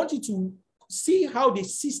 And I want you to see how the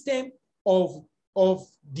system of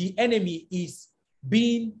the enemy is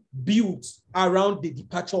being built around the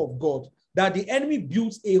departure of God. That the enemy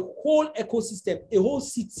builds a whole ecosystem, a whole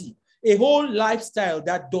city, a whole lifestyle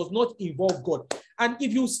that does not involve God. And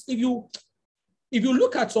if you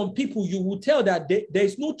look at some people, you will tell that there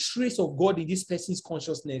is no trace of God in this person's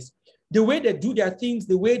consciousness. The way they do their things,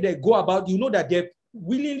 the way they go about, you know that they've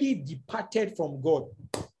willingly departed from God.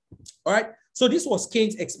 All right. So this was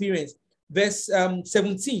Cain's experience. Verse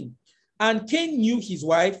 17. And Cain knew his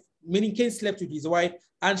wife, meaning Cain slept with his wife,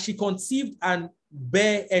 and she conceived and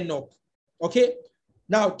bare Enoch. Okay.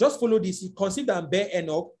 Now just follow this. He conceived and bare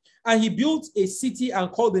Enoch. And he built a city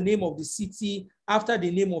and called the name of the city after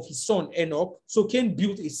the name of his son Enoch. So Cain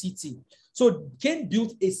built a city. So Cain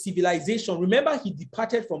built a civilization. Remember, he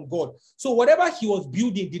departed from God. So whatever he was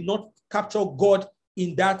building did not capture God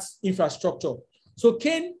in that infrastructure. So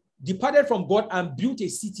Cain departed from God and built a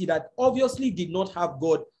city that obviously did not have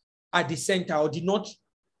God at the center, or did not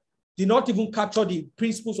even capture the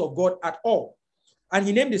principles of God at all. And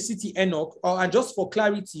he named the city Enoch. And just for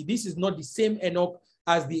clarity, this is not the same Enoch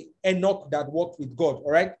as the Enoch that walked with God,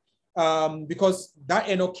 all right? Because that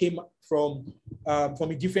Enoch came from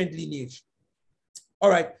a different lineage. All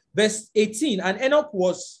right, verse 18, and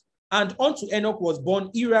unto Enoch was born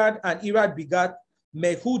Irad, and Irad begat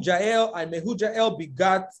Mehujael, and Mehujael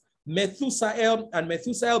begat Methusael, and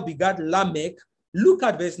Methusael begat Lamech. Look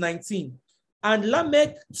at verse 19. And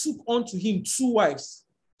Lamech took unto him 2 wives.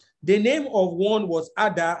 The name of one was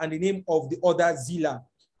Ada, and the name of the other Zillah.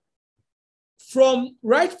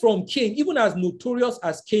 Right from Cain, even as notorious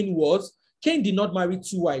as Cain was, Cain did not marry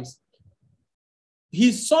 2 wives.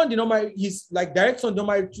 His son did not marry, his direct son did not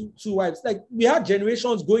marry two wives. Like, we had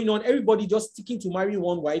generations going on, everybody just sticking to marry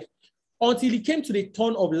 1 wife, until it came to the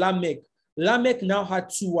turn of Lamech. Lamech now had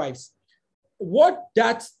 2 wives. What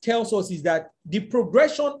that tells us is that the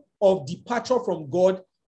progression of departure from God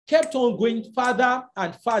kept on going farther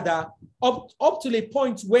and farther up to the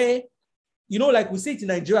point where, like we say it in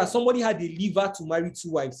Nigeria, somebody had a liver to marry 2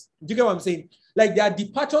 wives. Do you get what I'm saying? Like, they are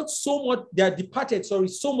departed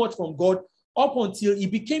so much from God, up until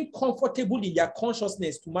it became comfortable in their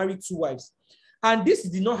consciousness to marry 2 wives. And this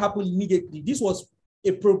did not happen immediately. This was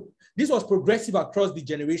progressive across the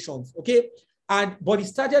generations, okay? But it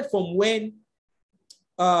started from when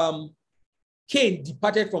Cain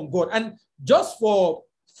departed from God. And just for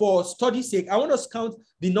study's sake, I want us to count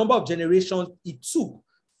the number of generations it took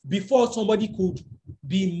before somebody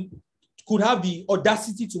could have the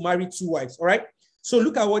audacity to marry 2 wives, all right? So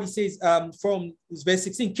look at what he says from verse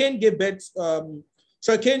 16. Cain gave birth,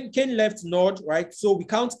 Cain left Nod, right? So we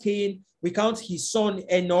count Cain, we count his son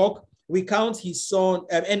Enoch, we count his son,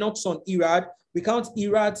 Enoch's son Irad, we count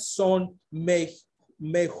Irad's son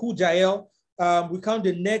Mehujael, we count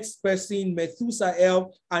the next person,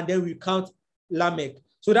 Methusael, and then we count Lamech.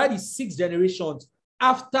 So that is 6 generations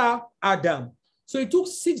after Adam. So it took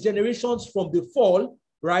 6 generations from the fall,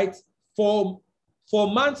 right, for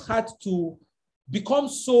man's heart to become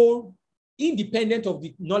so independent of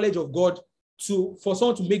the knowledge of God for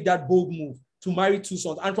someone to make that bold move to marry 2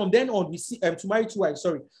 sons. And from then on, we see to marry 2 wives,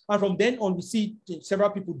 sorry. And from then on, we see several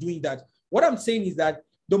people doing that. What I'm saying is that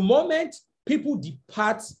the moment people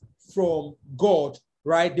depart from God,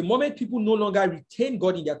 right, the moment people no longer retain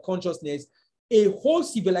God in their consciousness, a whole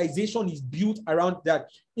civilization is built around that.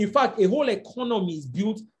 In fact, a whole economy is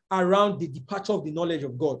built around the departure of the knowledge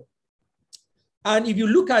of God. And if you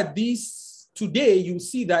look at this today, you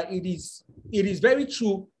see that it is very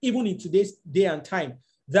true, even in today's day and time,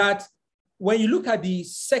 that when you look at the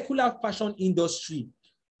secular fashion industry,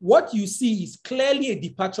 what you see is clearly a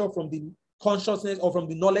departure from the consciousness or from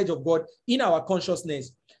the knowledge of God in our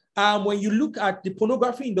consciousness. When you look at the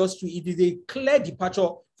pornography industry, it is a clear departure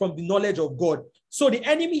from the knowledge of God. So the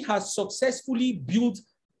enemy has successfully built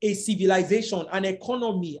a civilization, an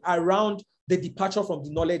economy around the departure from the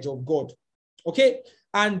knowledge of God. Okay?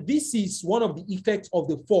 And this is one of the effects of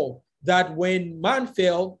the fall, that when man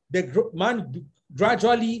fell, man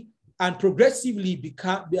gradually and progressively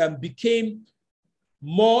became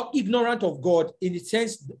more ignorant of God, in the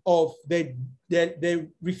sense of they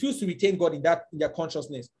refuse to retain God in their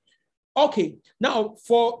consciousness. Okay, now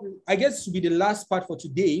I guess to be the last part for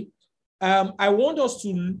today, I want us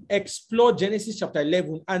to explore Genesis chapter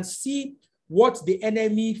 11 and see what the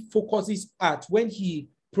enemy focuses at when he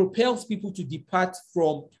propels people to depart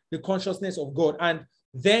from the consciousness of God. And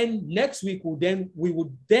then next week, we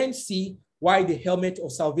would then see why the helmet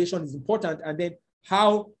of salvation is important, and then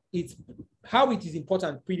how it is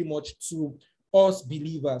important pretty much to us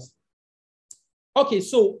believers. Okay,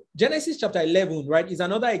 so Genesis chapter 11, right, is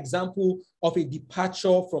another example of a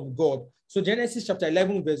departure from God. So Genesis chapter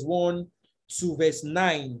 11, verse 1 to verse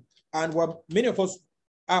 9. And many of us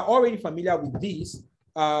are already familiar with this,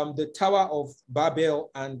 the Tower of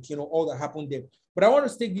Babel and, all that happened there. But I want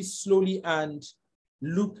to take this slowly and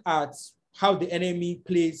look at how the enemy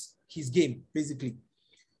plays his game, basically.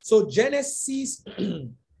 So Genesis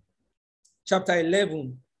chapter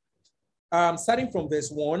 11, starting from verse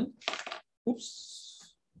 1.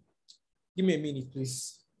 Oops. Give me a minute,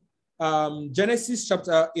 please. Genesis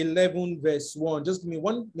chapter 11, verse 1. Just give me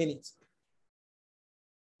 1 minute.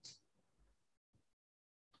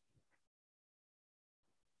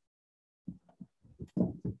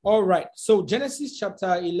 All right. So Genesis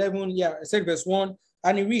chapter 11, yeah, I said verse 1,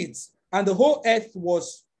 and it reads, and the whole earth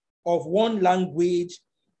was of one language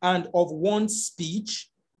and of one speech.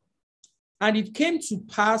 And it came to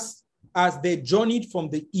pass as they journeyed from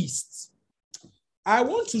the east. I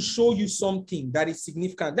want to show you something that is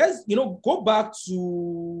significant. Let's, go back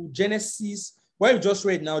to Genesis, what we just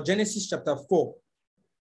read now, Genesis chapter 4.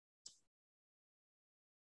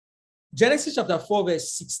 Genesis chapter 4,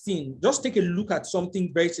 verse 16. Just take a look at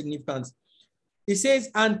something very significant. It says,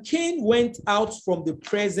 and Cain went out from the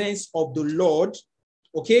presence of the Lord.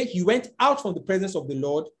 Okay, he went out from the presence of the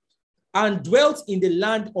Lord and dwelt in the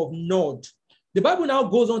land of Nod. The Bible now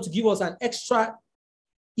goes on to give us an extra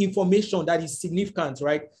information that is significant,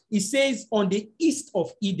 right? It says on the east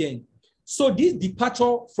of Eden. So this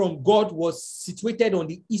departure from God was situated on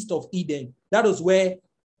the east of Eden. That was where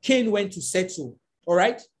Cain went to settle, all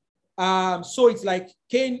right? So it's like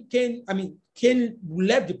Cain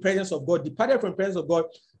left the presence of God, departed from the presence of God,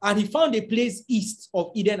 and he found a place east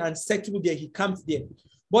of Eden and settled there. He camped there.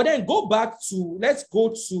 But then let's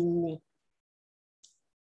go to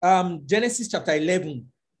Genesis chapter 11.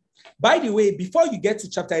 By the way, before you get to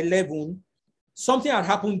chapter 11, something had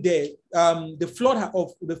happened there.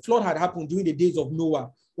 The flood had happened during the days of Noah.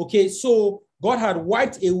 Okay, so God had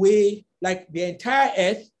wiped away like the entire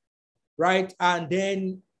earth, right? And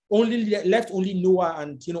then left only Noah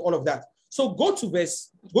and all of that. So go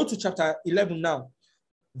to chapter 11 now.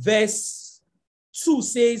 Verse 2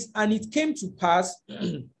 says, and it came to pass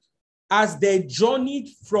as they journeyed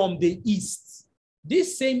from the east,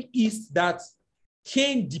 this same east that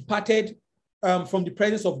Cain departed from the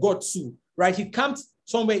presence of God to, right? He camped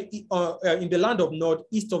somewhere in the land of Nod,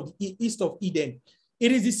 east of Eden.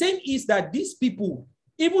 It is the same east that these people,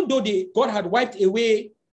 even though God had wiped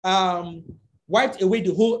away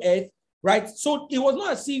the whole earth, right? So it was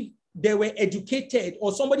not as if they were educated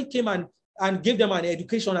or somebody came and gave them an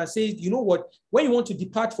education and said, you know what, when you want to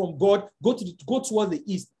depart from God, go towards the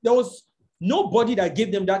east. There was nobody that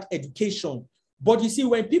gave them that education. But you see,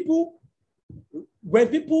 when people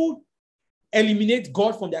eliminate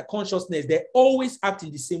God from their consciousness, they always act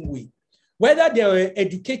in the same way. Whether they are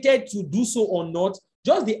educated to do so or not,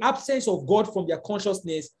 just the absence of God from their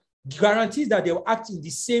consciousness guarantees that they will act in the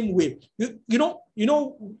same way. I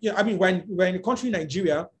mean, when we're in the country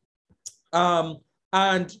Nigeria,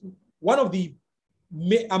 and one of the,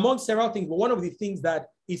 among several things, but one of the things that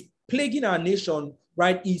is plaguing our nation,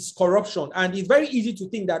 right, is corruption. And it's very easy to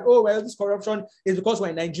think that, oh, well, this corruption is because we're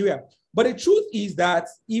in Nigeria. But the truth is that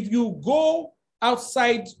if you go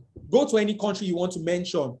outside, go to any country you want to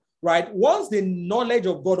mention, right, once the knowledge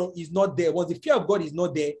of God is not there, once the fear of God is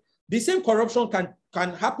not there, the same corruption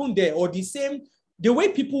can happen there, or the way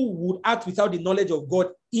people would act without the knowledge of God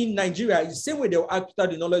in Nigeria is the same way they will act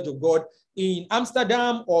without the knowledge of God in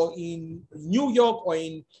Amsterdam or in New York or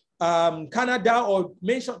in Canada, or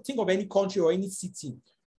think of any country or any city,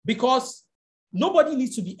 because nobody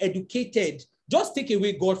needs to be educated. Just take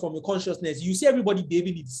away God from your consciousness. You see everybody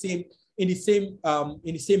behaving in the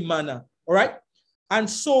same manner. All right. And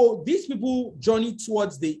so these people journeyed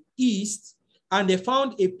towards the east, and they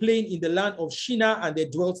found a plain in the land of Shinar, and they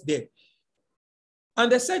dwelt there. And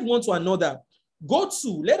they said one to another, go to,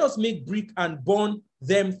 let us make brick and burn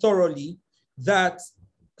them thoroughly. Let's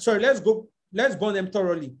burn them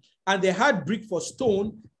thoroughly. And they had brick for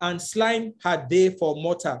stone, and slime had they for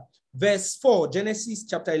mortar. Verse 4, Genesis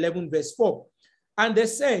chapter 11, verse 4. And they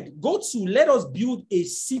said, go to, let us build a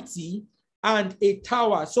city and a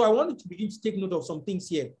tower. So I wanted to begin to take note of some things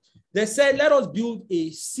here. They said, let us build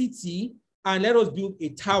a city and let us build a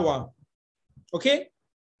tower. Okay?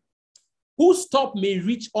 Whose top may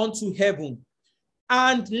reach unto heaven.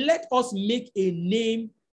 And let us make a name,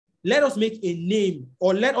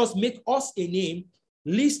 or let us make us a name,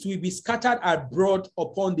 lest we be scattered abroad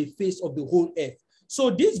upon the face of the whole earth. So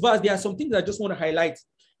this verse, there are some things I just want to highlight.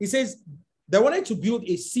 It says they wanted to build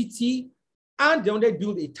a city, and they wanted to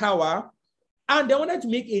build a tower, and they wanted to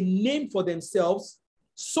make a name for themselves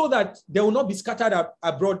so that they will not be scattered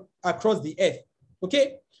abroad across the earth.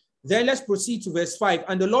 Okay? Then let's proceed to verse 5.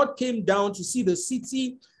 And the Lord came down to see the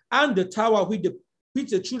city and the tower which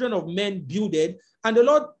the children of men builded. And the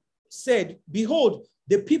Lord said, behold,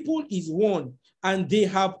 the people is one, and they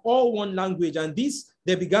have all one language. And this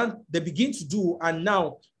they begin to do, and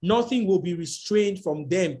now nothing will be restrained from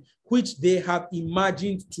them, which they have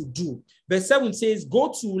imagined to do. Verse 7 says,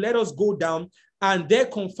 let us go down, and there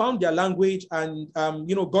confound their language. And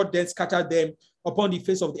God then scattered them upon the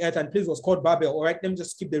face of the earth, and the place was called Babel. All right, let me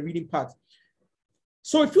just skip the reading part.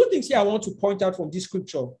 So a few things here I want to point out from this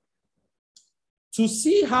scripture to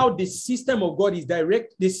see how the system of God is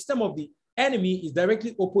direct, the system of the enemy is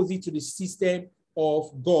directly opposite to the system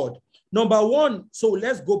of God. Number one, so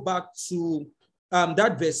let's go back to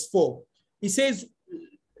that verse 4. It says,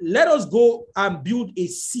 let us go and build a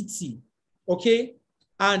city, okay,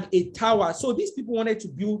 and a tower. So these people wanted to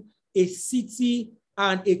build a city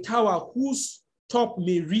and a tower whose top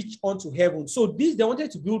may reach unto heaven. So this they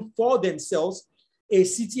wanted to build for themselves a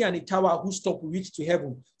city and a tower whose top will reach to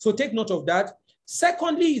heaven. So take note of that.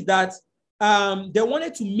 Secondly, is that they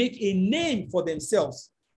wanted to make a name for themselves.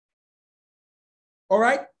 All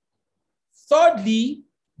right. Thirdly,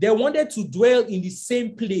 they wanted to dwell in the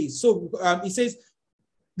same place. So it says,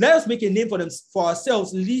 let us make a name for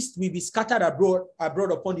ourselves, lest we be scattered abroad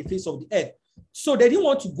upon the face of the earth. So they didn't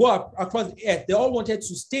want to go across the earth. They all wanted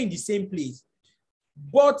to stay in the same place.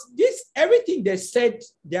 But everything they said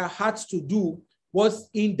their hearts to do was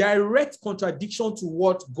in direct contradiction to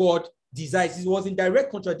what God desires. It was in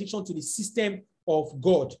direct contradiction to the system of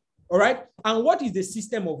God. All right. And what is the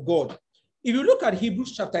system of God? If you look at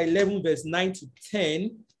Hebrews chapter 11, verse 9 to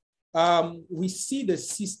 10, we see the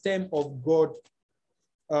system of God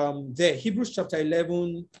there. Hebrews chapter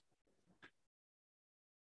 11,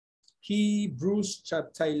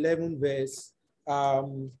 verse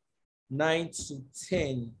 9 to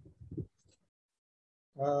 10.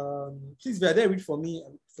 Please, if you are there, read for me.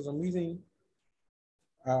 For some reason,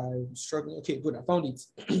 I'm struggling. Okay, good. I found it.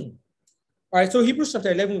 All right, so Hebrews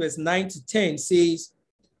chapter 11, verse 9 to 10 says,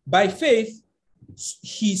 by faith,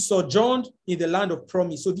 he sojourned in the land of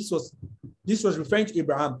promise. So this was referring to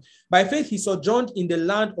Abraham. By faith, he sojourned in the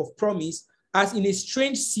land of promise as in a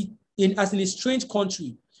strange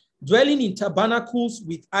country, dwelling in tabernacles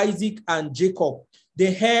with Isaac and Jacob,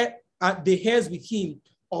 the heirs with him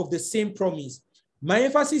of the same promise. My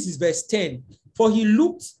emphasis is verse 10. For he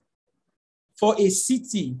looked for a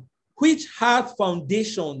city which hath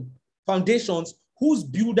foundations, whose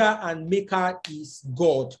builder and maker is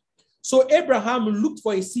God. So Abraham looked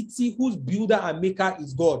for a city whose builder and maker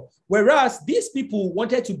is God, whereas these people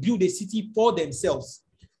wanted to build a city for themselves.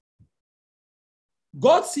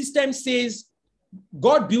 God's system says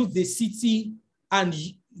God builds the city and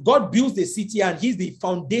he's the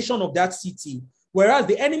foundation of that city. Whereas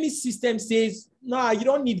the enemy's system says, no, you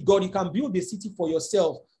don't need God. You can build the city for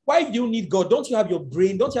yourself. Why do you need God? Don't you have your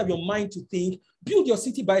brain? Don't you have your mind to think? Build your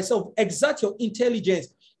city by yourself. Exert your intelligence.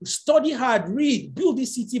 Study hard. Read. Build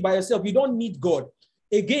this city by yourself. You don't need God.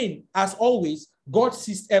 Again, as always,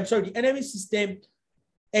 the enemy's system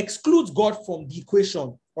excludes God from the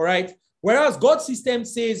equation. All right. Whereas God's system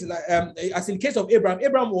says, as in the case of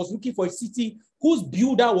Abraham was looking for a city whose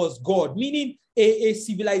builder was God, meaning a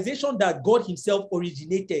civilization that God himself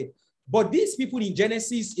originated. But these people in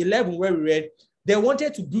Genesis 11, where we read, they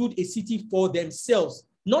wanted to build a city for themselves,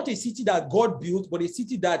 not a city that God built, but a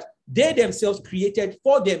city that they themselves created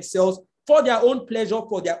for themselves, for their own pleasure,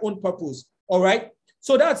 for their own purpose. All right.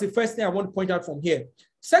 So that's the first thing I want to point out from here.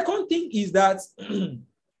 Second thing is that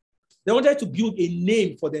they wanted to build a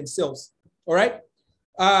name for themselves. All right.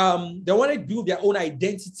 They wanted to build their own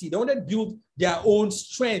identity. They wanted to build their own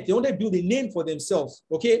strength. They wanted to build a name for themselves.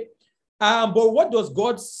 Okay. But what does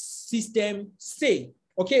God's system say?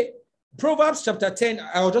 Okay. Proverbs chapter 10,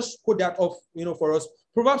 I'll just quote that off, for us.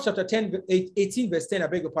 Proverbs chapter 18, verse 10, I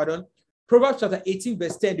beg your pardon. Proverbs chapter 18,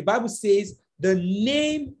 verse 10, the Bible says, the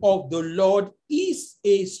name of the Lord is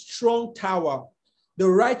a strong tower. The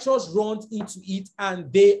righteous run into it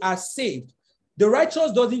and they are saved. The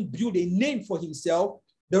righteous doesn't build a name for himself.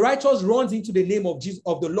 The righteous runs into the name of Jesus,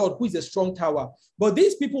 of the Lord, who is a strong tower. But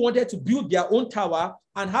these people wanted to build their own tower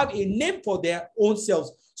and have a name for their own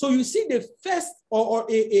selves. So you see the first or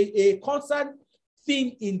a constant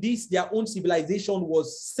theme in this, their own civilization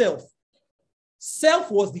was self. Self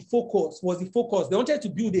was the focus, They wanted to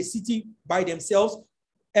build a city by themselves.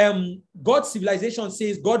 God's civilization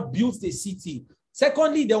says God builds the city.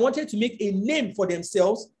 Secondly, they wanted to make a name for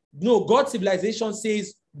themselves. No, God's civilization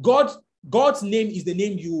says God's name is the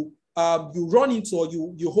name you run into or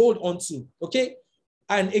you hold on to. Okay.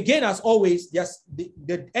 And again, as always,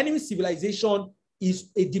 the enemy civilization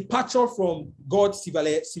is a departure from God's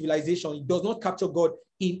civilization. It does not capture God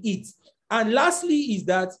in it. And lastly is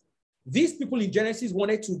that these people in Genesis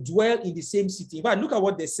wanted to dwell in the same city. In fact, look at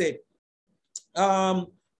what they said.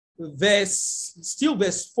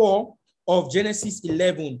 Verse 4 of Genesis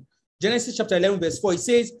 11. Genesis chapter 11, verse 4. It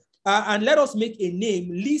says, and let us make a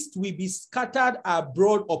name, lest we be scattered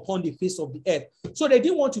abroad upon the face of the earth. So they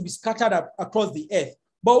didn't want to be scattered across the earth.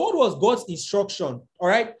 But what was God's instruction? All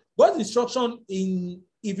right. God's instruction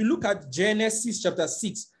if you look at Genesis chapter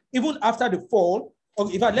 6, even after the fall,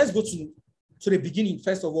 in fact, let's go to the beginning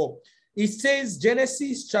first of all. It says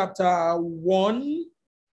Genesis chapter 1,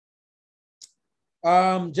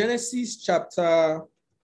 Genesis chapter,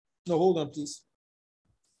 no, hold on, please.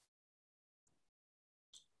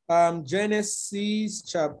 Genesis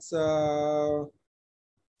chapter,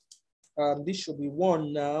 this should be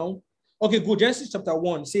 1 now. Okay, good. Genesis chapter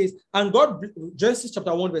 1 says, and God, Genesis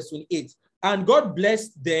chapter 1, verse 28, and God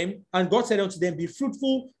blessed them, and God said unto them, be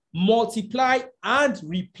fruitful, multiply, and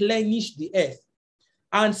replenish the earth,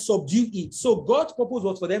 and subdue it. So God's purpose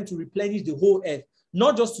was for them to replenish the whole earth,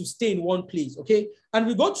 not just to stay in one place, okay? And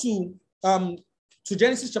we go to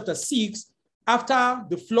Genesis chapter 6, after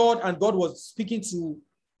the flood, and God was speaking to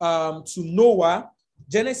Noah.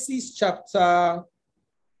 Genesis chapter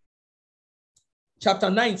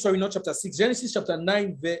 9, sorry, not chapter 6, Genesis chapter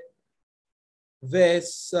 9,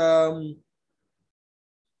 verse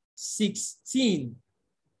 16.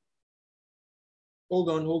 Hold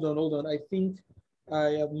on. I think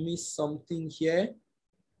I have missed something here.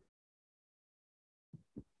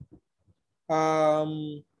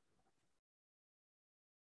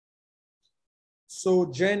 So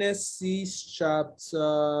Genesis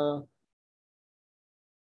chapter,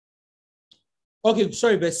 okay,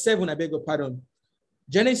 sorry, verse 7, I beg your pardon.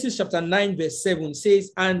 Genesis chapter 9, verse 7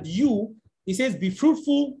 says, and you, it says, be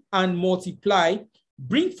fruitful and multiply,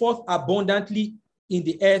 bring forth abundantly in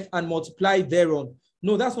the earth and multiply thereon.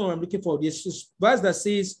 No, that's not what I'm looking for. This verse that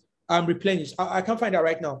says, replenish. I can't find that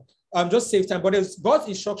right now. Just save time. But God's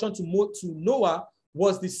instruction to Noah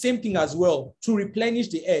was the same thing as well, to replenish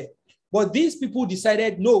the earth. But these people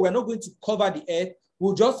decided, no, we're not going to cover the earth.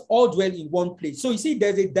 We'll just all dwell in one place. So you see,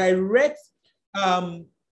 there's a direct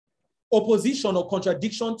opposition or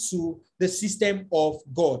contradiction to the system of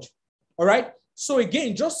God. All right. So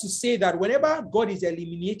again, just to say that whenever God is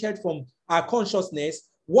eliminated from our consciousness,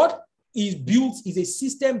 what is built is a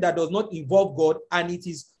system that does not involve God, and it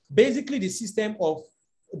is basically the system of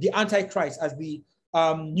the Antichrist, as the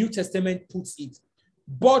New Testament puts it.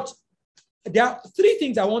 But there are three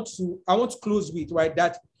things I want to close with, right?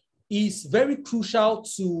 That is very crucial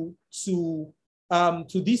to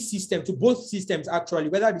this system, to both systems actually,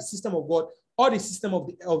 whether the system of God or the system of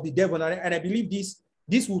the devil. And I believe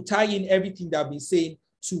this will tie in everything that I've been saying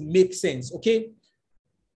to make sense, okay?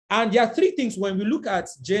 And there are three things when we look at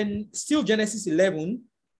Genesis 11,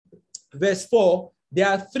 verse 4, there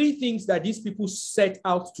are three things that these people set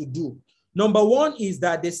out to do. Number one is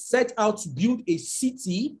that they set out to build a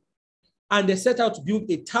city, and they set out to build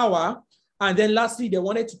a tower, and then lastly, they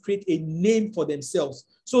wanted to create a name for themselves.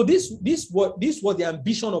 So this was the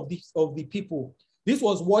ambition of the people. This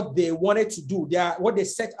was what they wanted to do. What they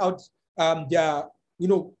set out, their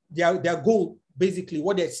goal, basically,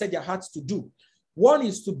 what they set their hearts to do. One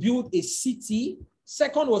is to build a city.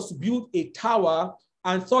 Second was to build a tower.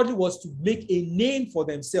 And thirdly was to make a name for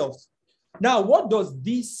themselves. Now, what does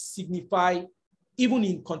this signify even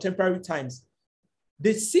in contemporary times?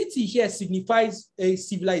 The city here signifies a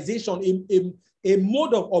civilization, a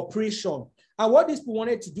mode of operation. And what these people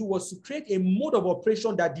wanted to do was to create a mode of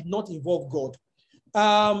operation that did not involve God.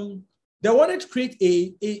 They wanted to create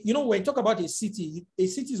when you talk about a city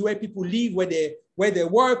is where people live, where they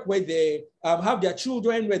work, where they have their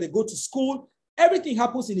children, where they go to school. Everything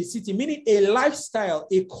happens in a city, meaning a lifestyle,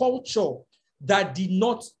 a culture that did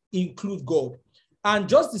not include God. And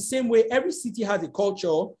just the same way, every city has a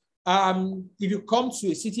culture. If you come to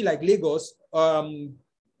a city like Lagos,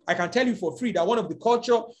 I can tell you for free that one of the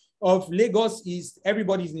culture of Lagos is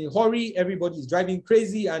everybody's in a hurry, everybody's driving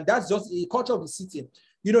crazy, and that's just a culture of the city.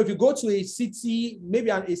 You know, if you go to a city, maybe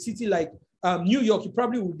a city like New York, it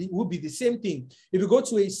probably would be the same thing. If you go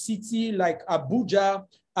to a city like Abuja,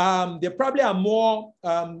 they probably are more,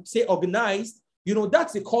 say, organized. You know,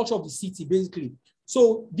 that's the culture of the city, basically.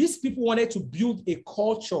 So these people wanted to build a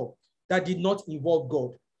culture that did not involve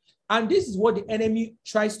God. And this is what the enemy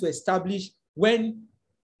tries to establish when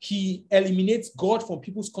he eliminates God from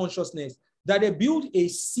people's consciousness, that they build a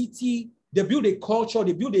city, they build a culture,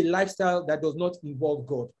 they build a lifestyle that does not involve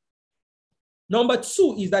God. Number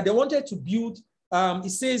two is that they wanted to build,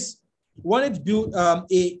 wanted to build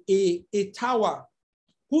a tower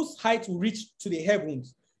whose height will reach to the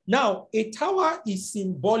heavens. Now, a tower is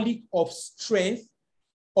symbolic of strength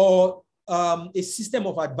or a system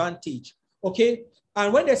of advantage, okay?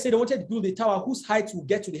 And when they say they wanted to build a tower whose height will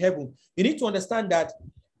get to the heaven, you need to understand that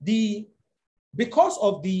because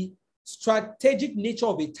of the strategic nature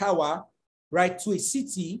of a tower, right, to a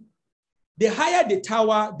city, the higher the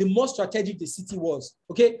tower, the more strategic the city was,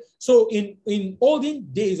 okay? So in olden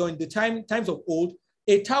days, or in the times of old,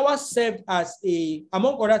 a tower served as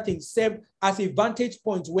among other things, served as a vantage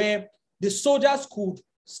point where the soldiers could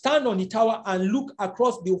stand on the tower and look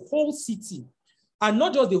across the whole city. And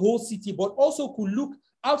not just the whole city, but also could look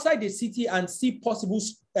outside the city and see possible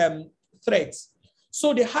threats.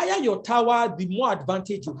 So the higher your tower, the more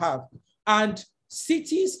advantage you have. And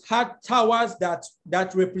cities had towers that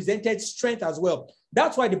represented strength as well.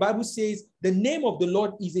 That's why the Bible says the name of the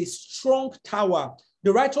Lord is a strong tower.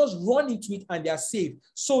 The righteous run into it and they are safe.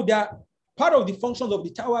 So that part of the functions of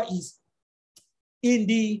the tower is in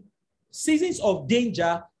the seasons of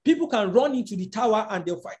danger, people can run into the tower and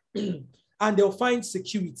they'll find and they'll find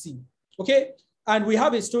security. Okay, and we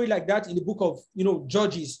have a story like that in the book of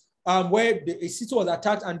Judges, where a city was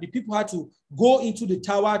attacked and the people had to go into the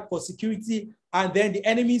tower for security, and then the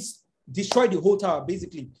enemies destroyed the whole tower,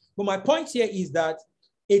 basically. But my point here is that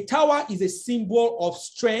a tower is a symbol of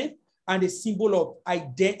strength and a symbol of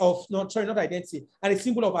not identity, and a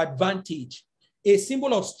symbol of advantage. A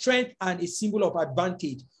symbol of strength and a symbol of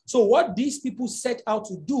advantage. So what these people set out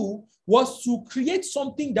to do was to create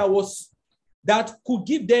something that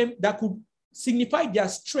could signify their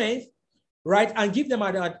strength, right, and give them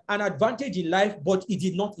an advantage in life, but it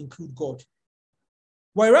did not include God.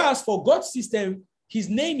 Whereas for God's system, his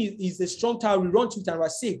name is a strong tower, we run to it and we're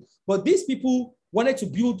safe. But these people wanted to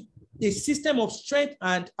build a system of strength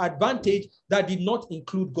and advantage that did not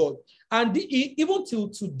include God. And even till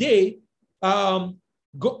today,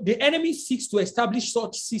 the enemy seeks to establish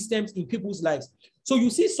such systems in people's lives. So you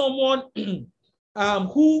see someone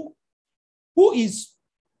who is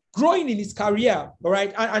growing in his career, all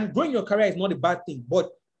right? And growing your career is not a bad thing, but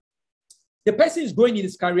the person is growing in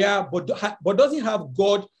his career, but doesn't have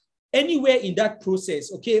God anywhere in that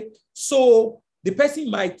process, okay? So the person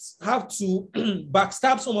might have to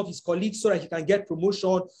backstab some of his colleagues so that he can get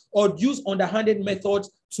promotion, or use underhanded methods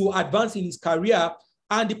to advance in his career.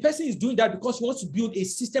 And the person is doing that because he wants to build a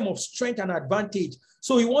system of strength and advantage.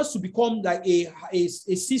 So he wants to become like a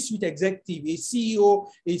C-suite executive, a CEO,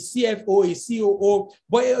 a CFO, a COO,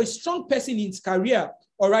 but a strong person in his career,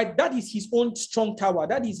 all right? That is his own strong tower.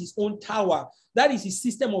 That is his own tower. That is his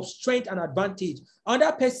system of strength and advantage.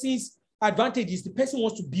 Another person's advantage is the person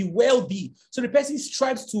wants to be wealthy. So the person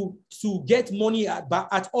strives to get money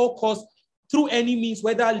at all costs through any means,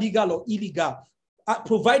 whether legal or illegal.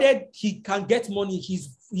 Provided he can get money,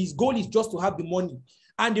 his goal is just to have the money.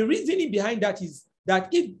 And the reasoning behind that is that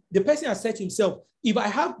if the person has said to himself, if I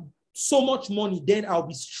have so much money, then I'll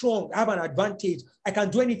be strong, I have an advantage, I can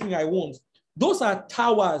do anything I want. Those are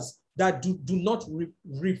towers that do not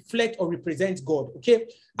reflect or represent God, okay?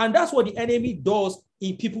 And that's what the enemy does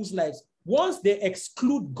in people's lives. Once they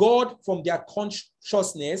exclude God from their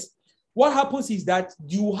consciousness, what happens is that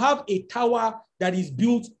you have a tower that is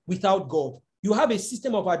built without God. You have a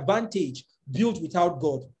system of advantage built without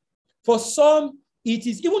God. For some, it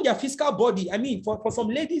is even their physical body. I mean, for some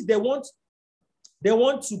ladies, they want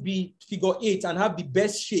to be figure 8 and have the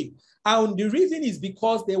best shape. And the reason is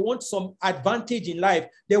because they want some advantage in life.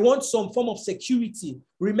 They want some form of security.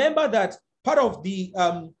 Remember that part of the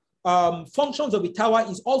functions of a tower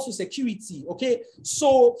is also security, okay?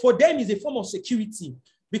 So for them, it's a form of security.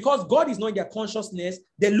 Because God is not in their consciousness,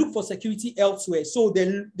 they look for security elsewhere. So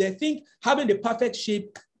they think having the perfect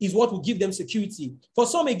shape is what will give them security. For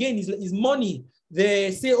some, again, is money.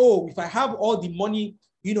 They say, oh, if I have all the money,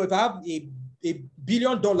 if I have $1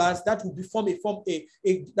 billion, that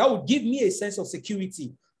would give me a sense of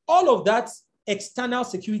security. All of that external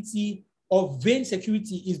security or vain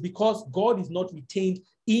security is because God is not retained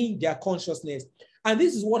in their consciousness. And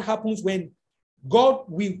this is what happens when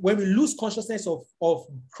we lose consciousness of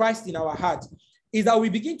Christ in our heart, is that we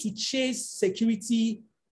begin to chase security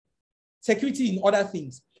in other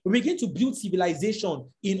things. We begin to build civilization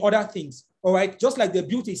in other things, all right? Just like they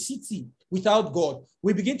built a city without God,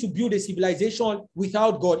 we begin to build a civilization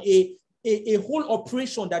without God, a whole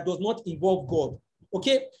operation that does not involve God,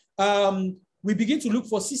 okay? We begin to look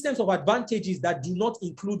for systems of advantages that do not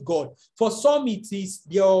include God. For some, it is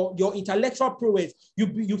your intellectual prowess.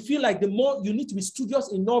 You feel like the more you need to be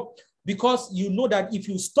studious enough, because you know that if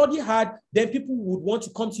you study hard, then people would want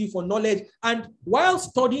to come to you for knowledge. And while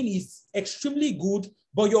studying is extremely good,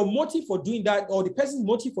 but your motive for doing that, or the person's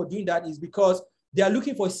motive for doing that, is because they are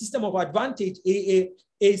looking for a system of advantage, a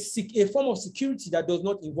form of security that does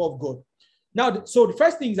not involve God. Now, so the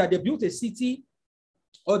first thing is that they built a city,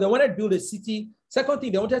 or they wanted to build a city. Second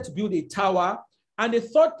thing, they wanted to build a tower. And the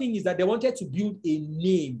third thing is that they wanted to build a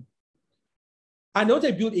name. And they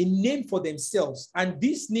wanted to build a name for themselves. And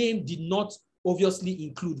this name did not obviously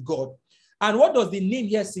include God. And what does the name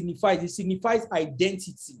here signify? It signifies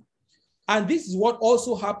identity. And this is what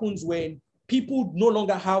also happens when people no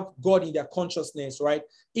longer have God in their consciousness, right?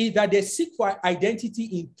 Is that they seek for identity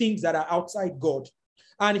in things that are outside God.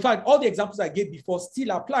 And in fact, all the examples I gave before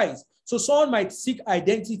still applies. So someone might seek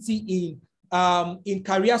identity in in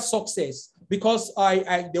career success, because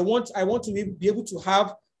I want to be able to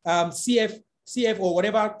have CF or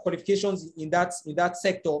whatever qualifications in that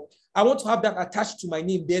sector. I want to have that attached to my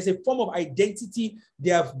name. There's a form of identity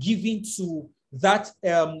they have given to that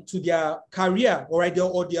to their career, or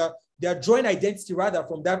their drawing identity rather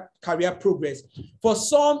from that career progress. For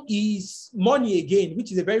some is money again,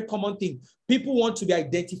 which is a very common thing. People want to be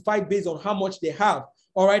identified based on how much they have.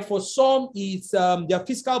 All right. For some, it's their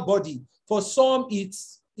physical body. For some,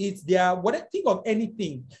 it's their what. Think of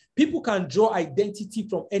anything. People can draw identity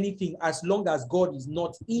from anything as long as God is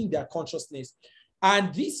not in their consciousness.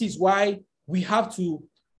 And this is why we have to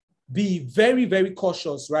be very, very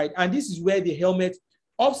cautious, right? And this is where the helmet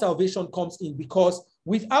of salvation comes in, because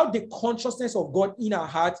without the consciousness of God in our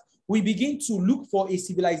heart, we begin to look for a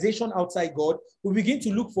civilization outside God. We begin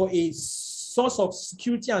to look for a source of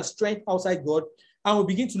security and strength outside God. And we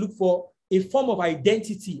begin to look for a form of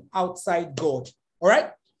identity outside God. All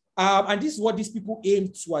right? And this is what these people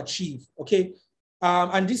aim to achieve. Okay?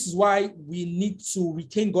 And this is why we need to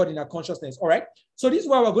retain God in our consciousness. All right? So this is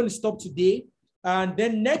why we're going to stop today. And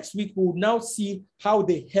then next week, we'll now see how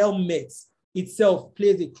the helmet itself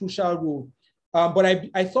plays a crucial role. But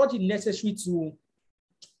I thought it necessary to,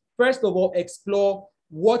 first of all, explore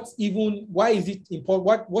why is it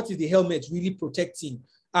important? What is the helmet really protecting?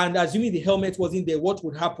 And assuming the helmet wasn't there, what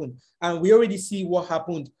would happen? And we already see what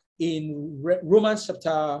happened in Romans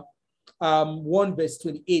chapter 1, verse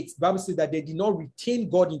 28. The Bible says that they did not retain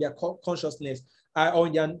God in their consciousness, or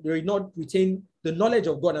they did not retain the knowledge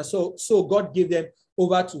of God. And so God gave them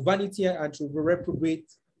over to vanity and to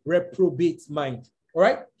reprobate mind. All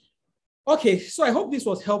right? Okay, so I hope this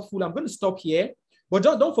was helpful. I'm going to stop here. But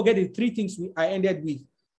don't forget the three things I ended with.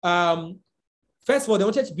 First of all, they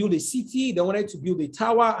wanted to build a city, they wanted to build a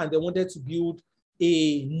tower, and they wanted to build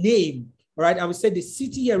a name. All right, and we said the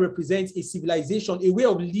city here represents a civilization, a way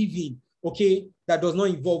of living, okay, that does not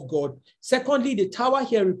involve God. Secondly, the tower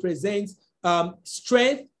here represents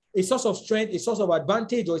strength, a source of strength, a source of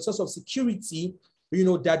advantage, or a source of security,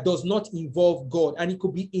 that does not involve God. And it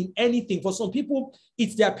could be in anything. For some people,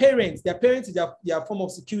 it's their parents. Their parents is their form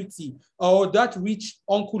of security, or that rich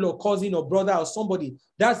uncle or cousin or brother or somebody.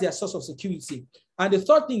 That's their source of security. And the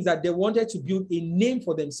third thing is that they wanted to build a name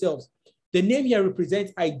for themselves. The name here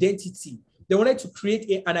represents identity. They wanted to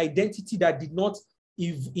create an identity that did not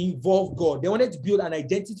involve God. They wanted to build an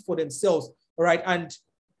identity for themselves. All right. And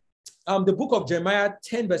the book of Jeremiah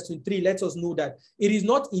 10 verse 23 lets us know that it is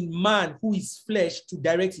not in man who is flesh to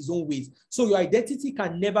direct his own ways. So your identity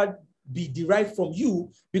can never be derived from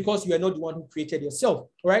you, because you are not the one who created yourself.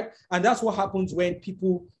 All right. And that's what happens when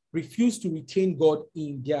people refuse to retain God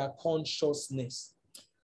in their consciousness.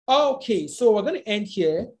 Okay, so we're going to end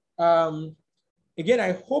here. Again,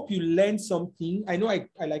 I hope you learned something. I know I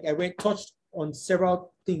touched on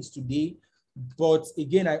several things today, but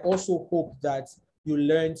again, I also hope that you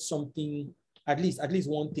learned something, at least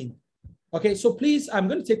one thing. Okay, so please, I'm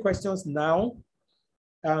going to take questions now.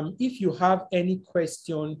 If you have any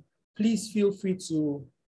question, please feel free to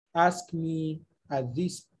ask me at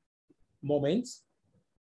this moment.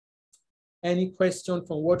 Any question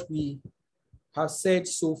from what we have said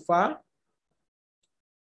so far?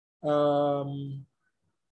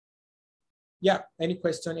 Yeah, any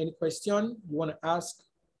question you want to ask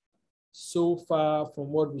so far from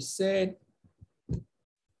what we said?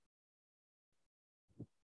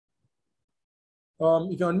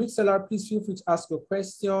 If you're on Mixlr, please feel free to ask your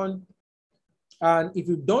question. And if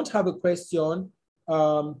you don't have a question,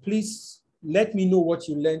 please let me know what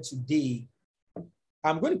you learned today.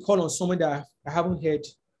 I'm going to call on someone that I haven't heard.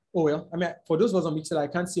 Oh, well, I mean, for those of us on Mixlr, I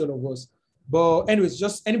can't see all of us. But anyways,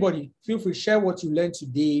 just anybody, feel free to share what you learned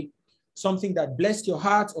today, something that blessed your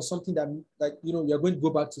heart, or something that you're going to go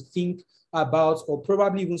back to think about, or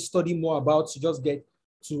probably even study more about to just get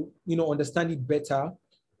to, understand it better,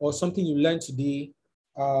 or something you learned today.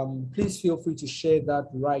 Please feel free to share that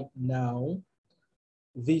right now.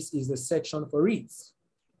 This is the section for it.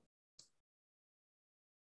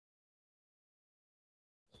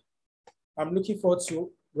 I'm looking forward to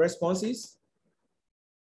responses.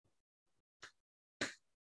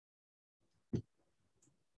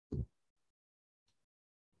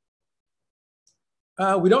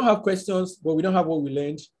 We don't have questions, but we don't have what we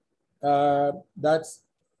learned. That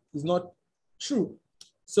is not true.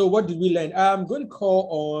 So what did we learn? I'm going to call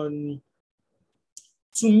on,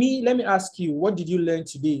 to me, let me ask you, what did you learn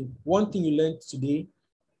today? One thing you learned today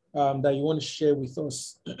that you want to share with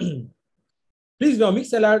us. Please, on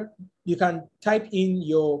Mixlr, you can type in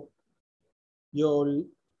your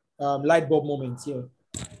light bulb moments here.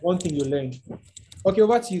 One thing you learned. Okay,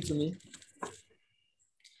 over to you, to me.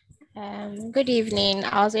 Good evening.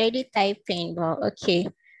 I was already typing, but okay.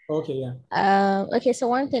 Okay, yeah. Okay, so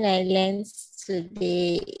one thing I learned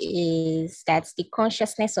today is that the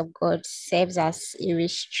consciousness of God serves as a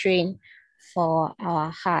restraint for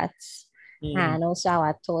our hearts and also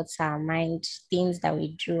our thoughts, our mind, things that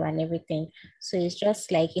we do and everything. So it's just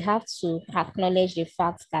like you have to acknowledge the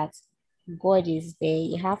fact that God is there.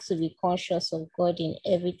 You have to be conscious of God in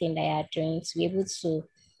everything that you are doing to be able to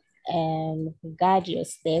guard your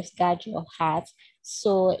steps, guard your heart.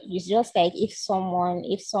 So it's just like if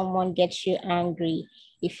someone gets you angry,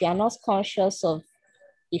 if you are not conscious of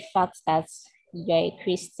the fact that you're a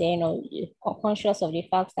Christian, or conscious of the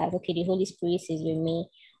fact that okay, the Holy Spirit is with me,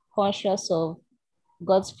 conscious of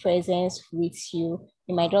God's presence with you,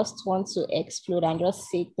 you might just want to explode and just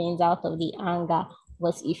say things out of the anger.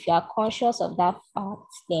 But if you are conscious of that fact,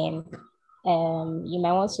 then you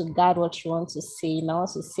might want to guard what you want to say. You might want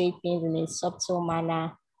to say things in a subtle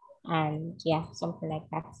manner, and yeah, something like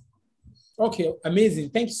that. Okay, amazing.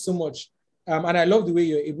 Thank you so much. And I love the way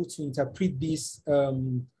you're able to interpret this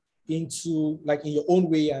into like in your own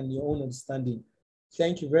way and your own understanding.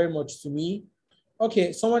 Thank you very much to me.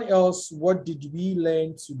 Okay, someone else, what did we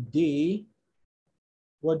learn today?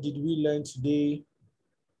 What did we learn today?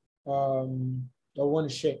 I want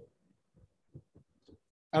to share.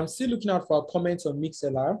 I'm still looking out for comments on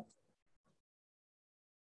Mixlr.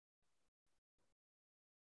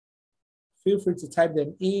 Feel free to type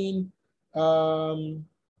them in. One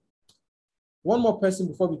more person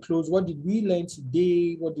before we close. What did we learn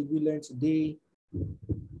today? What did we learn today?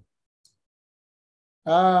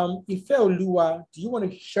 Ife Oluwa, do you want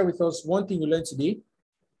to share with us one thing you learned today?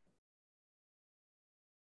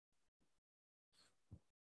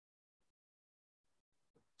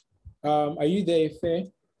 Are you there, Ife?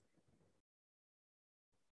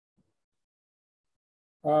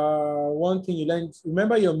 One thing you learned,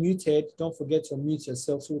 remember you're muted. Don't forget to mute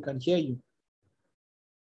yourself so we can hear you.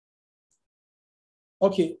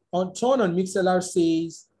 Okay, Ton on Mixlr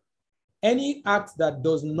says, any act that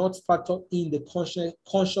does not factor in the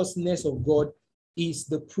consciousness of God is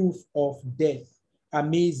the proof of death.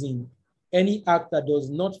 Amazing. Any act that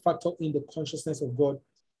does not factor in the consciousness of God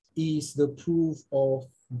is the proof of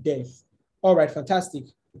death. All right, fantastic.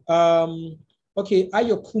 Okay,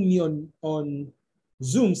 Ayokumi on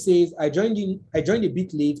Zoom says, I joined a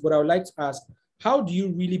bit late, but I would like to ask, how do you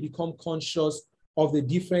really become conscious of the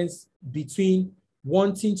difference between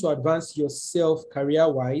wanting to advance yourself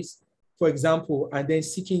career-wise, for example, and then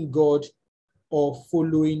seeking God or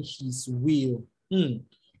following his will?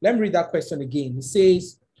 Let me read that question again. It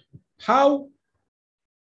says, how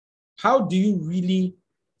do you really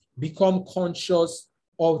become conscious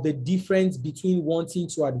of the difference between wanting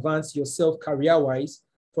to advance yourself career-wise,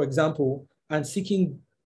 for example, and seeking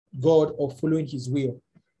God or following his will?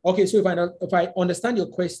 Okay, so if I understand your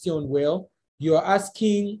question well, you're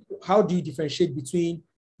asking, how do you differentiate between,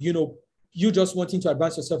 you just wanting to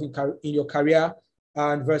advance yourself in your career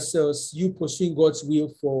and versus you pursuing God's will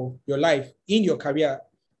for your life in your career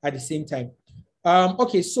at the same time?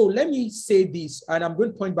 Okay, so let me say this, and I'm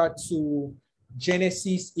going to point back to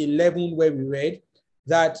Genesis 11, where we read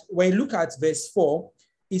that when you look at verse 4,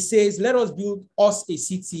 it says, let us build us a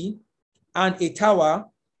city and a tower.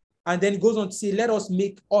 And then it goes on to say, let us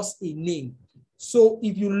make us a name. So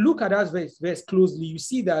if you look at that verse closely, you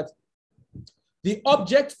see that the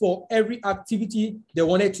object for every activity they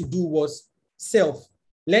wanted to do was self.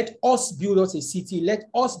 Let us build us a city. Let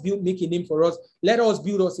us make a name for us. Let us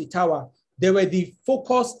build us a tower. They were the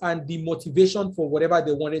focus and the motivation for whatever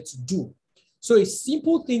they wanted to do. So a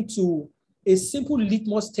simple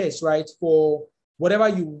litmus test, right, for whatever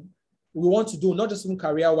we want to do, not just even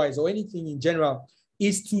career-wise or anything in general,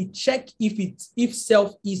 is to check if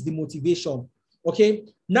self is the motivation. Okay.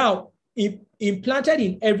 Now, implanted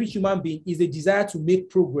in every human being is a desire to make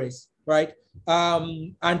progress, right?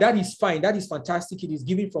 And that is fine. That is fantastic. It is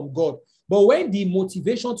given from God. But when the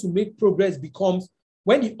motivation to make progress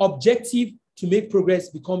when the objective to make progress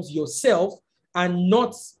becomes yourself and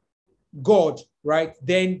not God, right,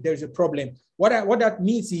 then there's a problem. What that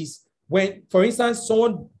means is when, for instance,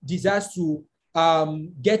 someone desires to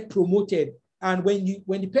get promoted, and when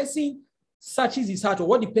the person searches his heart, or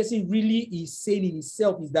what the person really is saying in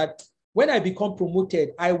himself is that when I become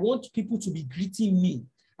promoted, I want people to be greeting me.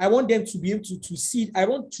 I want them to be able to see. I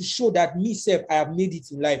want to show that myself, I have made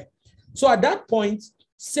it in life. So at that point,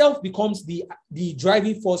 self becomes the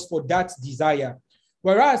driving force for that desire.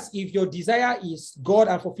 Whereas if your desire is God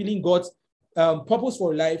and fulfilling God's purpose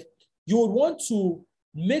for life, you would want to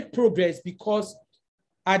make progress because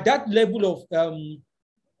at that level of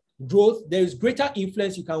growth, there is greater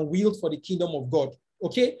influence you can wield for the kingdom of God.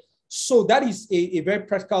 Okay? So that is a very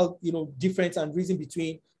practical, difference and reason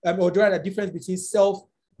between, or rather difference between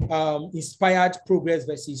self-inspired progress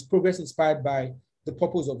versus progress inspired by the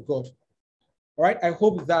purpose of God. All right, I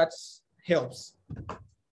hope that helps.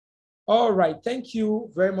 All right, thank you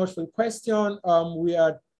very much for the question. We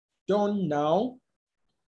are done now.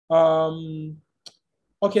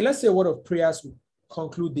 Okay, let's say a word of prayers to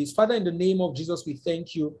conclude this. Father, in the name of Jesus, we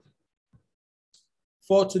thank you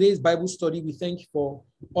for today's Bible study. We thank you for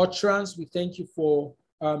utterance. We thank you for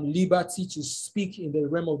liberty to speak in the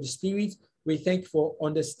realm of the Spirit. We thank you for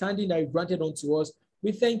understanding that you granted unto us.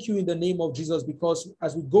 We thank you in the name of Jesus, because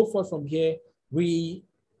as we go forth from here, we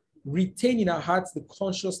retain in our hearts the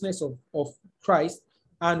consciousness of Christ,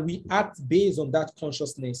 and we act based on that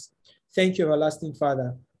consciousness. Thank you, everlasting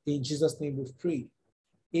Father. In Jesus' name we've prayed.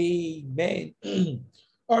 Amen.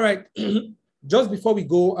 All right. Just before we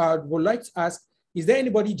go, I would like to ask, is there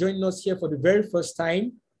anybody joining us here for the very first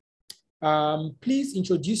time? Please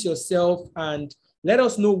introduce yourself and let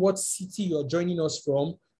us know what city you're joining us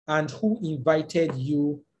from and who invited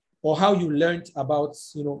you or how you learned about,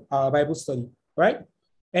 our Bible study, right?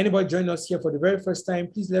 Anybody joining us here for the very first time,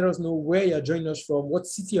 please let us know where you're joining us from, what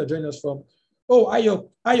city you're joining us from. Oh,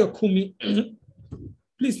 Ayo Kumi,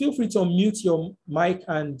 please feel free to unmute your mic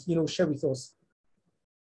and, share with us.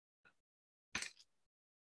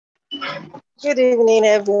 Good evening,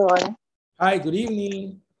 everyone. Hi, good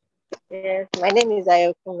evening. Yes, my name is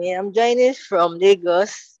Ayo Kumi. I'm joining from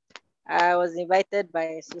Lagos. I was invited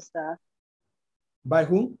by Esosa. By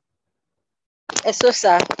whom?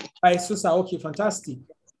 Esosa. By Esosa. Okay, fantastic.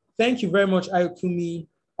 Thank you very much, Ayo Kumi.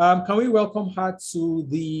 Can we welcome her to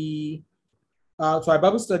the to our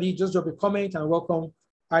Bible study? Just drop a comment and welcome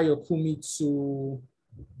Ayo Kumi to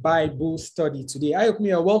Bible study today. Ayo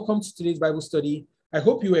Kumi, welcome to today's Bible study. I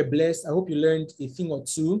hope you were blessed. I hope you learned a thing or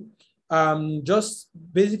two. Just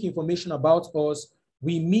basic information about us.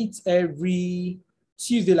 We meet every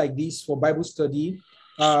Tuesday like this for Bible study.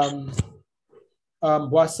 But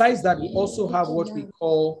besides that, we also have what we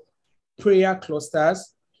call prayer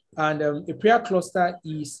clusters. And a prayer cluster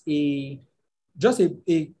is just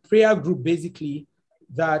a prayer group, basically,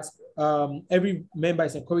 that every member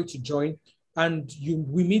is encouraged to join. And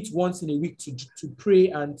we meet once in a week to pray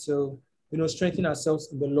and to strengthen ourselves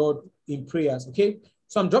in the Lord in prayers. Okay.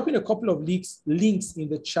 So I'm dropping a couple of links in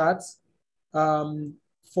the chat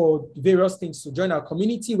for various things to join our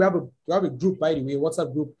community. We have a group, by the way, a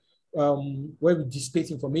WhatsApp group where we display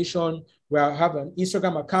information. We have an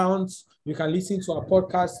Instagram account. You can listen to our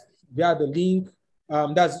podcast via the link.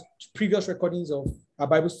 That's previous recordings of our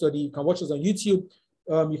Bible study. You can watch us on YouTube.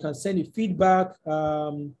 You can send a feedback.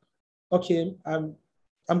 Okay,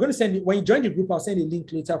 I'm going to send it when you join the group. I'll send a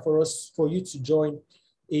link later for you to join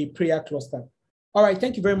a prayer cluster. All right,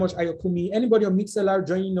 thank you very much, Ayo Kumi. Anybody on MixLR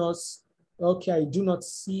joining us? Okay, I do not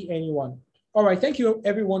see anyone. All right, thank you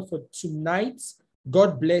everyone for tonight.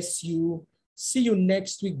 God bless you. See you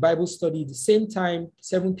next week, Bible study, the same time,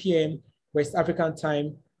 7 p.m. West African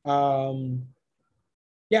time.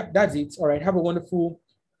 Yeah, that's it. All right, have a wonderful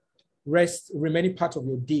remaining part of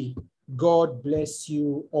your day. God bless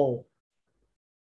you all.